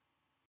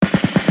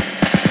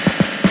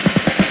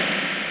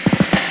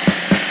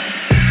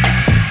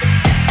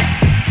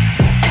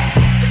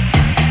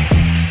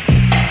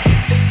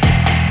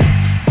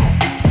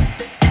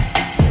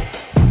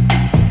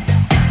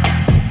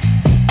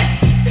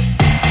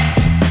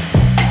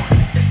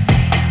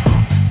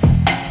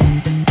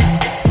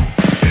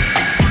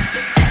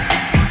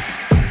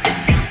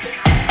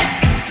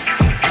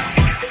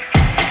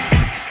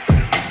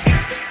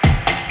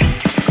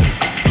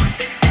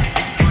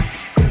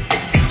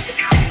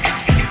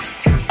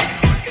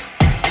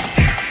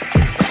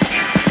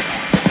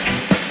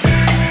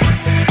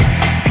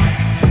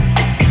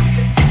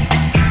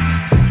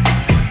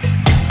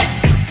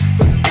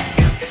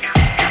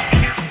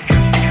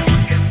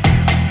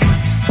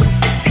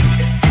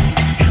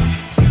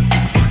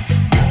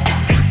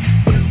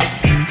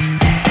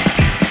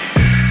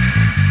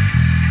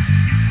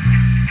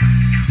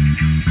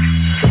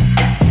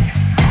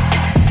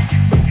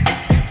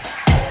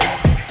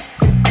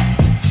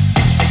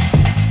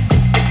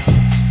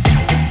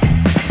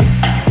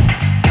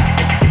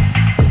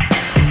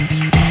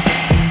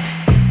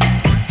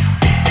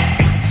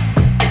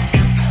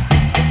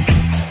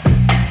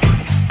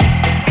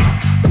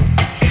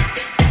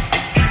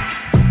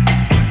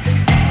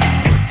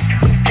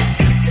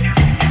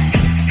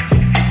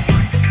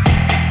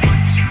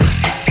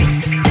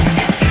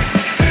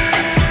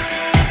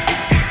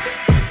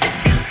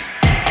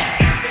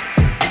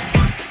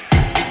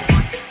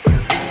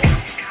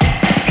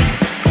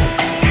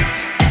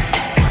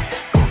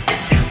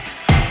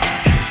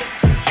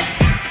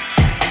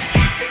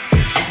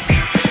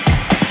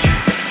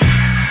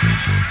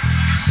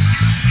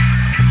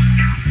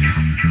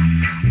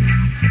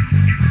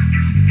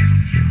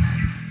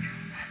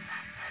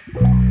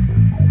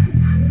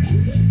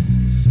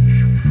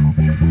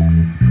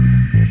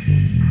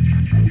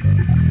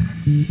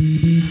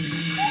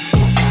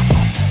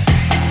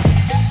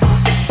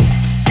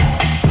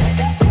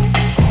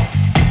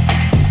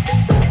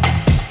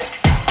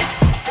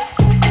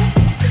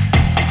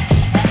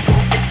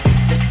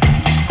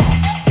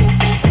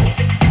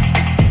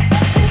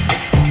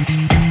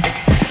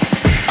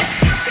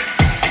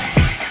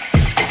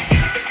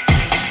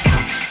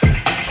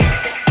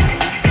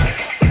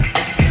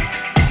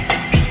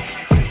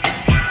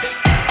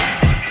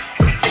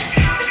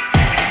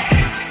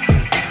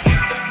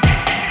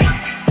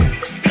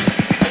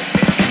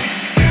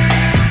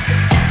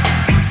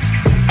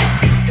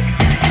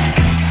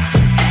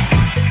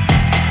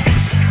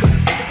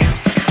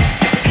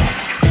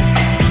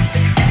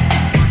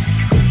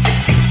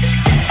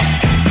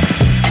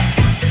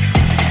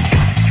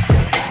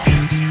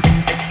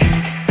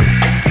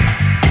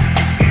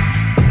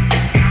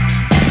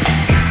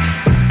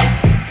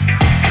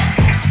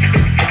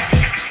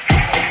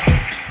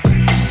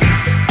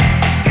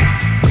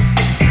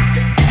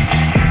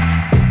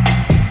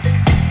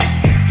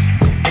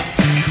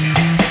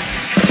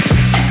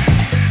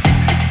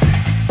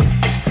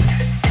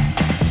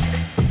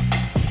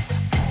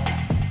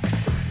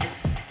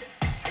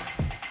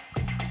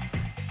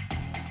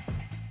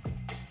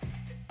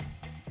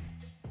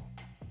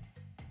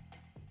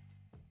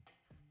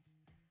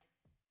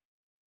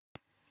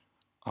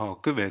 A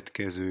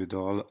következő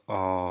dal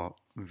a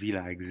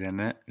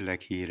világzene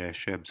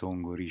leghíresebb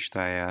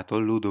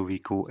zongoristájától,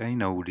 Ludovico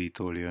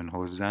Einauditól jön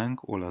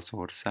hozzánk,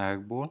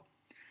 Olaszországból,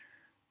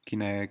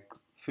 kinek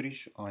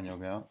friss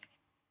anyaga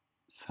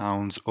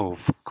Sounds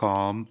of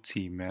Calm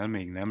címmel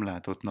még nem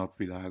látott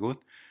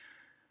napvilágot,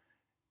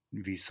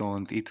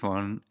 viszont itt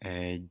van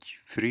egy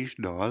friss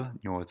dal,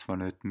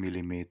 85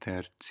 mm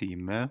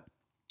címmel.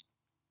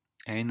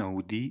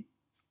 Einaudi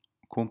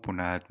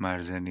komponált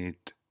már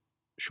zenét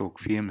sok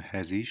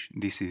filmhez is,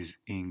 This is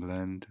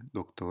England,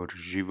 Dr.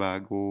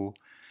 Zsivágó,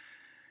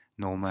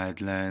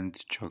 Nomadland,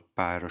 csak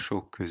pár a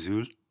sok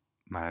közül,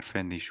 már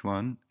fenn is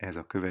van, ez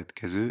a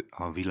következő,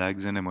 a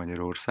Vilàgzene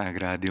Magyarorszàg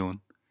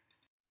rádión.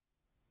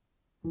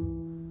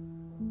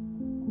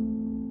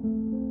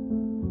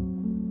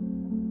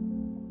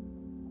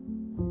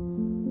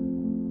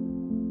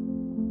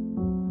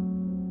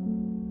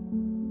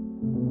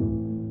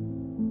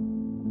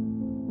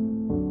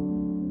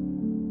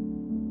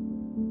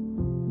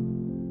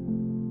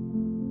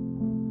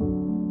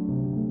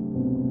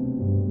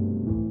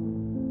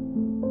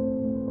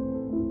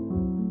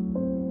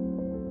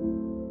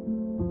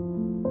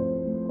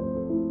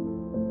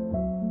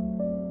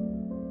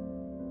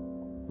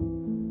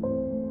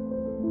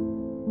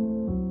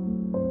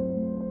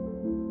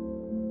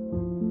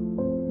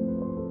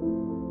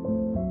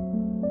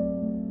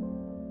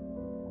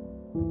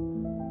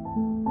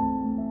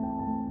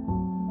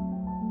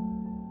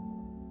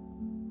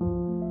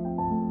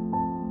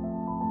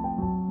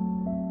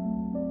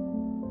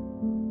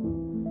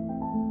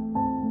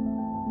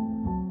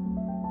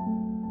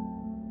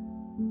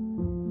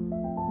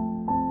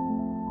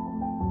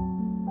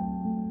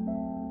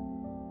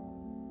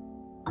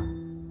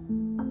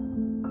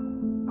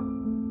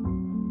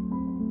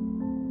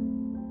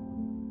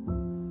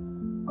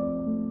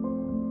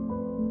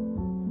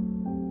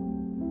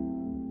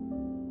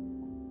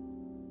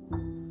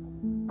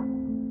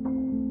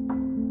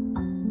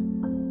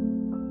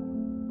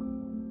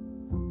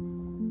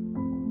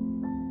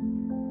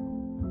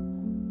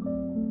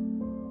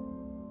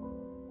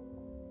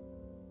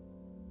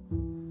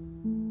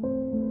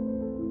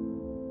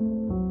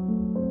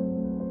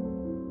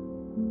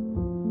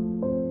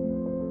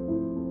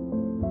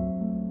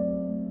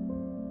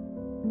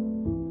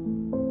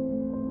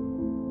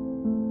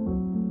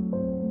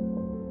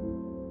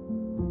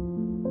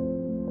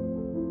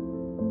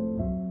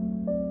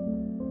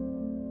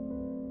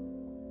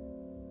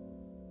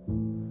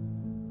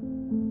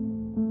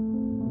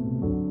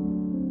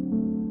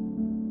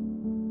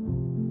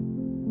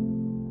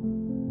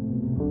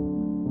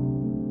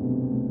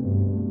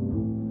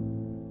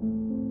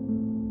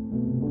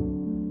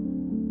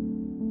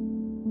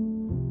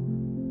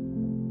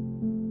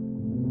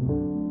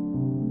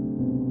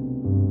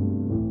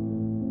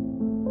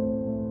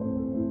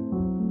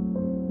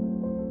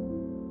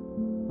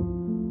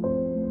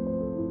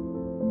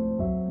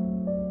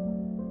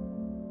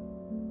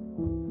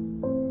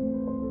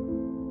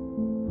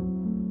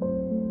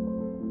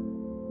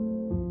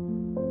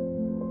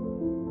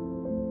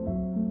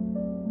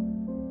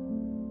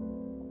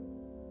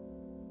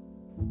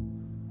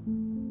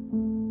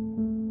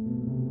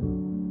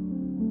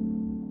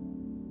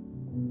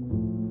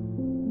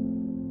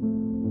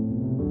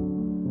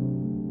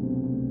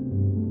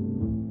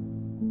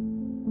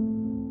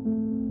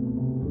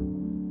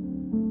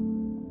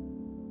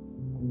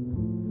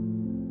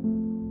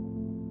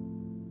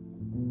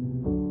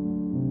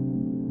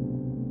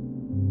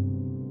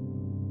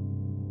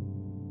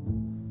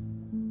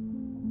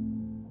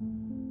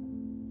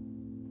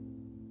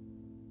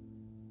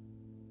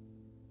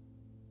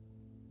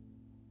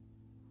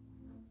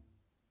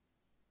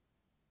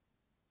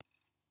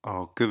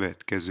 A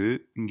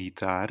következő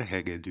gitár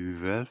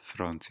hegedűvel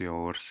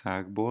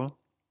Franciaországból,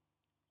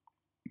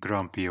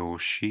 Grampió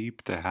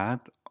Sheep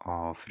tehát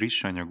a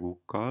friss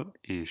anyagukkal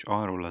és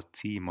arról a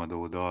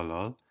címadó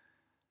dallal,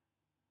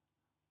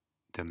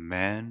 The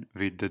Man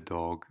with the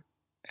Dog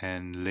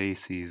and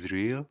Lacy is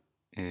Real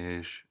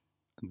és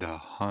The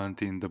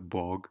Hunt in the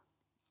Bog,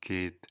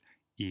 két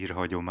ír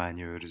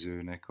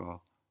hagyományőrzőnek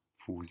a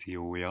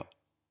fúziója.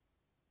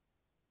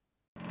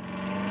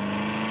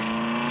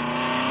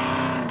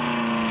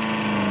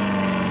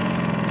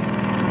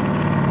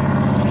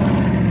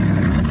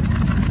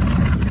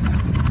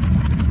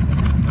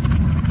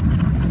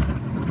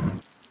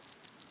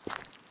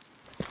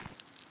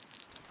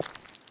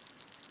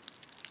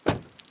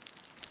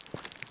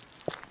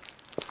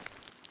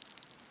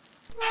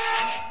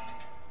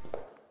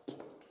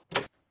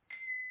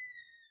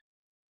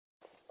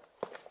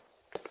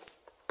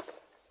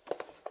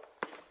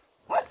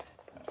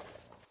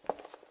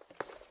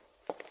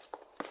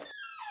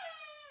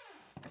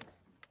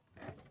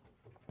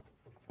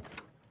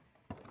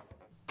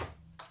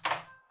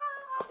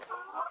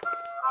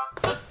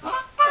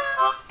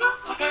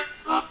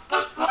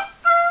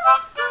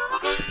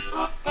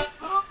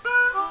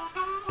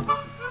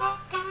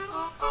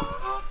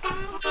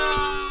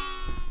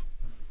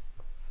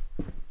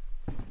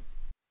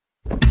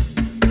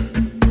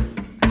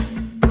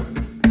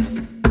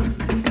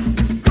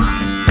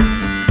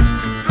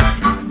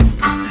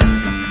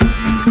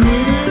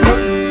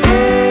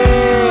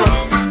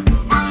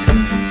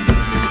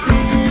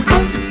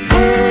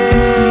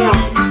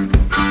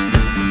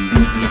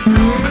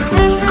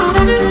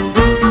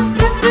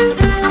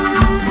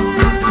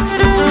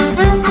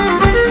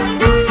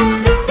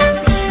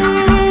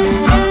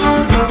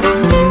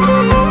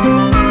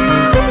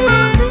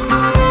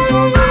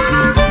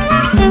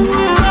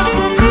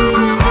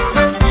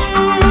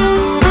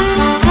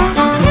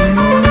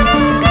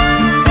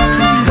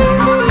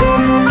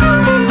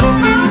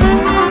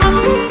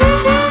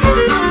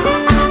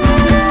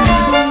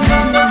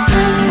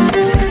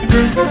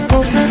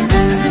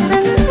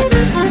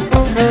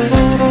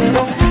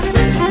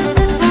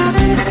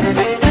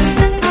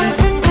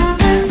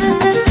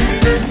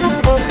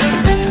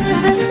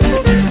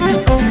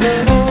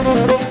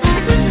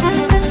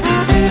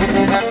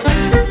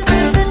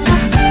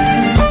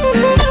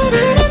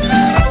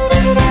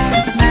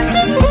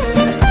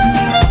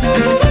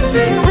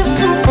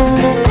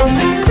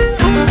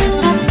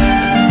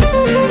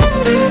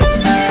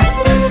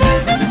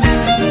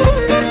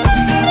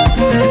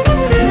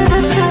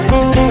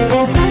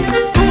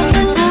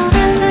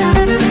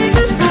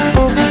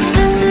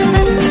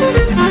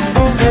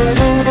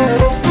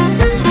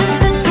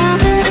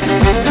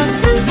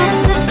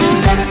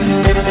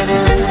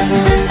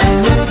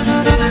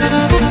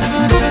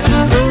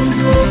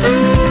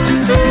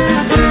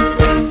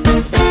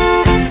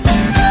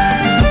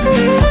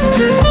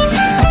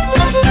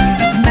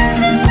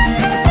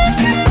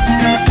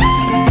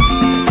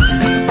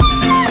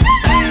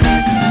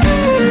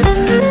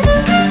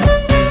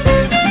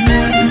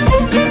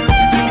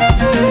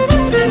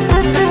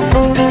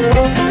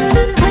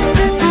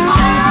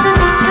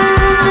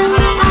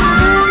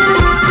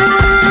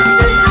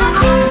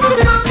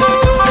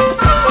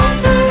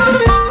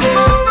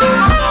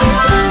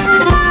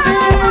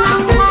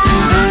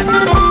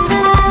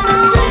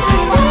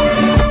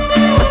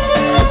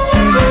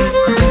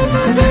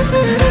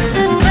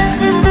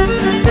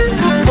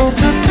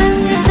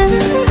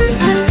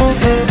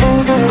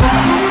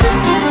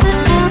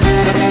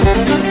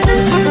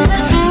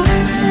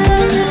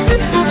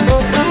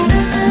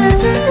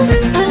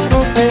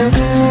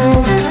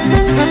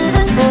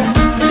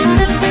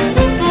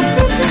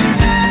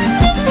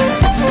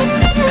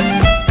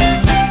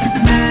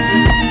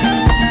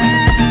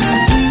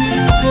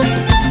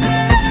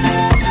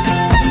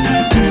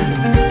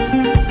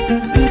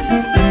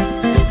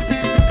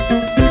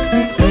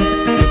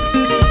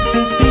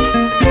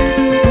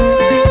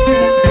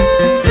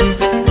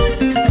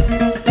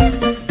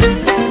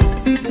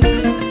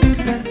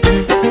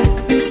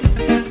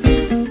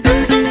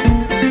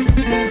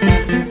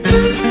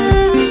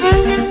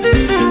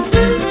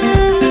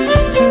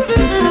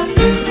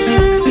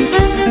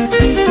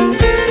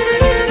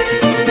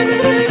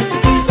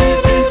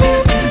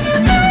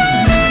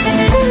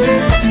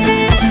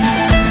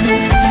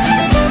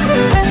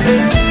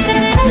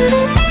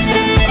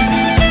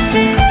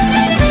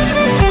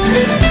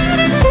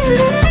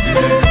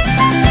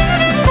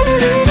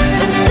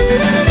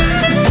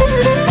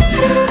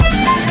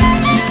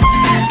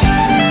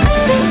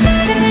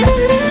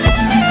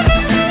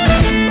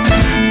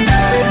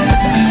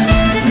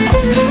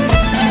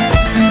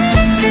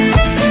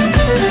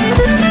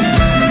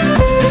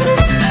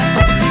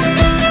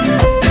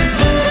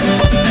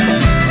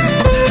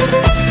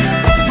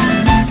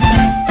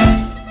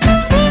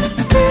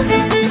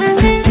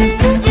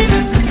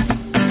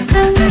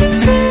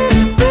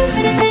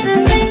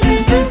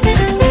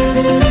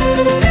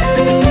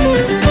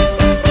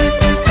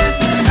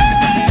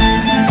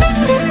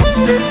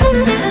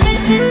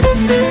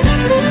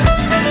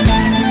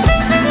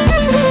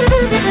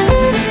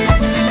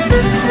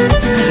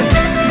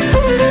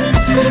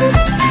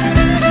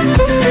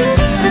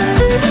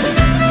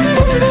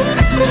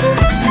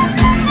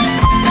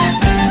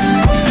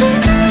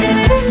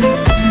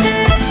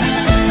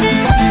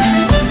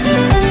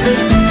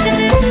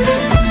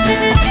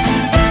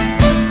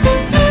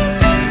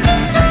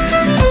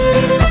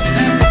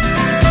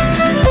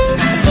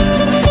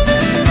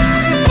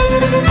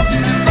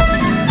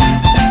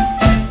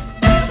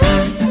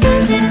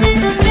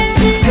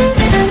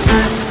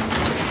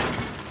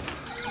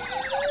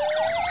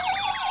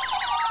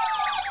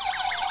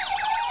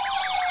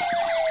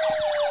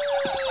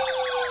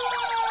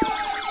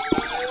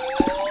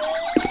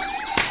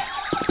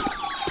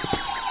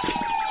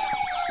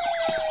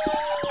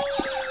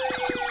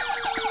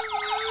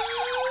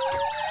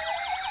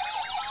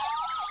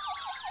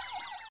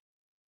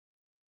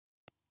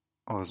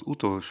 Az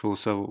utolsó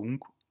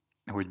szavunk,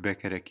 hogy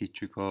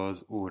bekerekítsük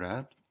az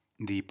órát,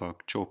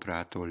 Deepak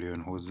Choprától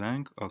jön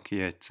hozzánk,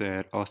 aki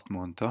egyszer azt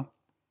mondta,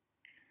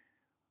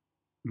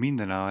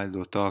 minden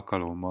áldott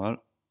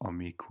alkalommal,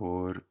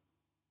 amikor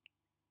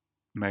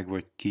meg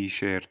vagy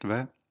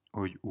kísértve,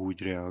 hogy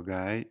úgy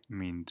reagálj,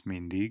 mint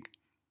mindig,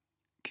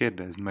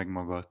 kérdezd meg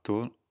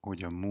magadtól,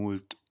 hogy a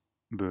múlt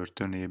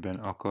börtönében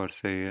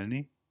akarsz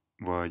élni,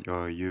 vagy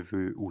a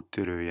jövő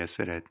úttörője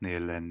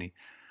szeretnél lenni.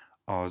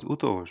 Az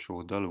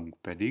utolsó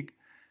dalunk pedig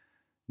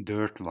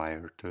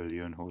Dirtwire-től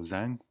jön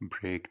hozzánk,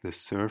 Break the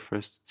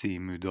Surface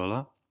című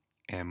dala,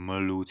 Emma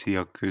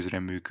Lucia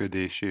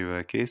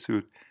közreműködésével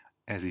készült,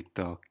 ez itt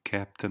a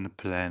Captain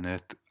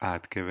Planet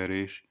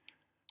átkeverés.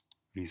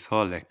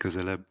 Vissza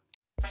legközelebb!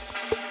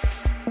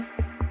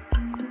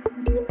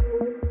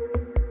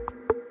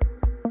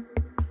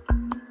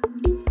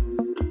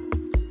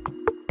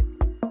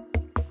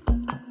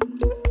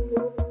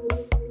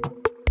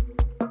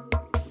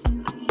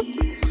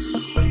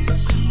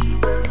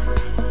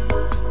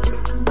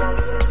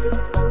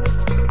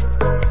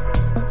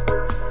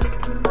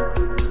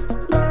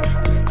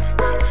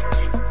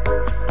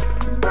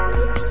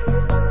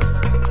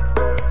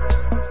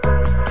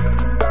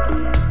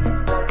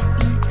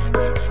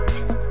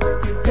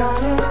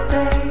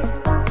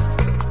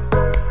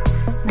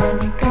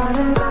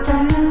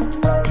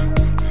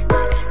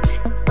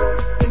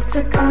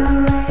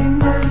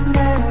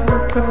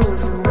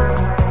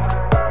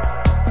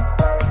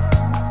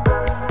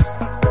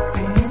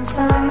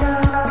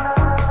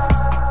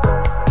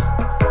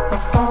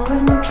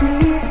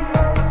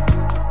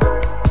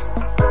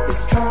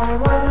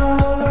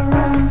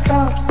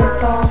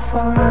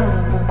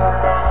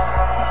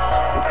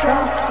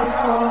 Drops that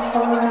fall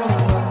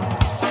forever.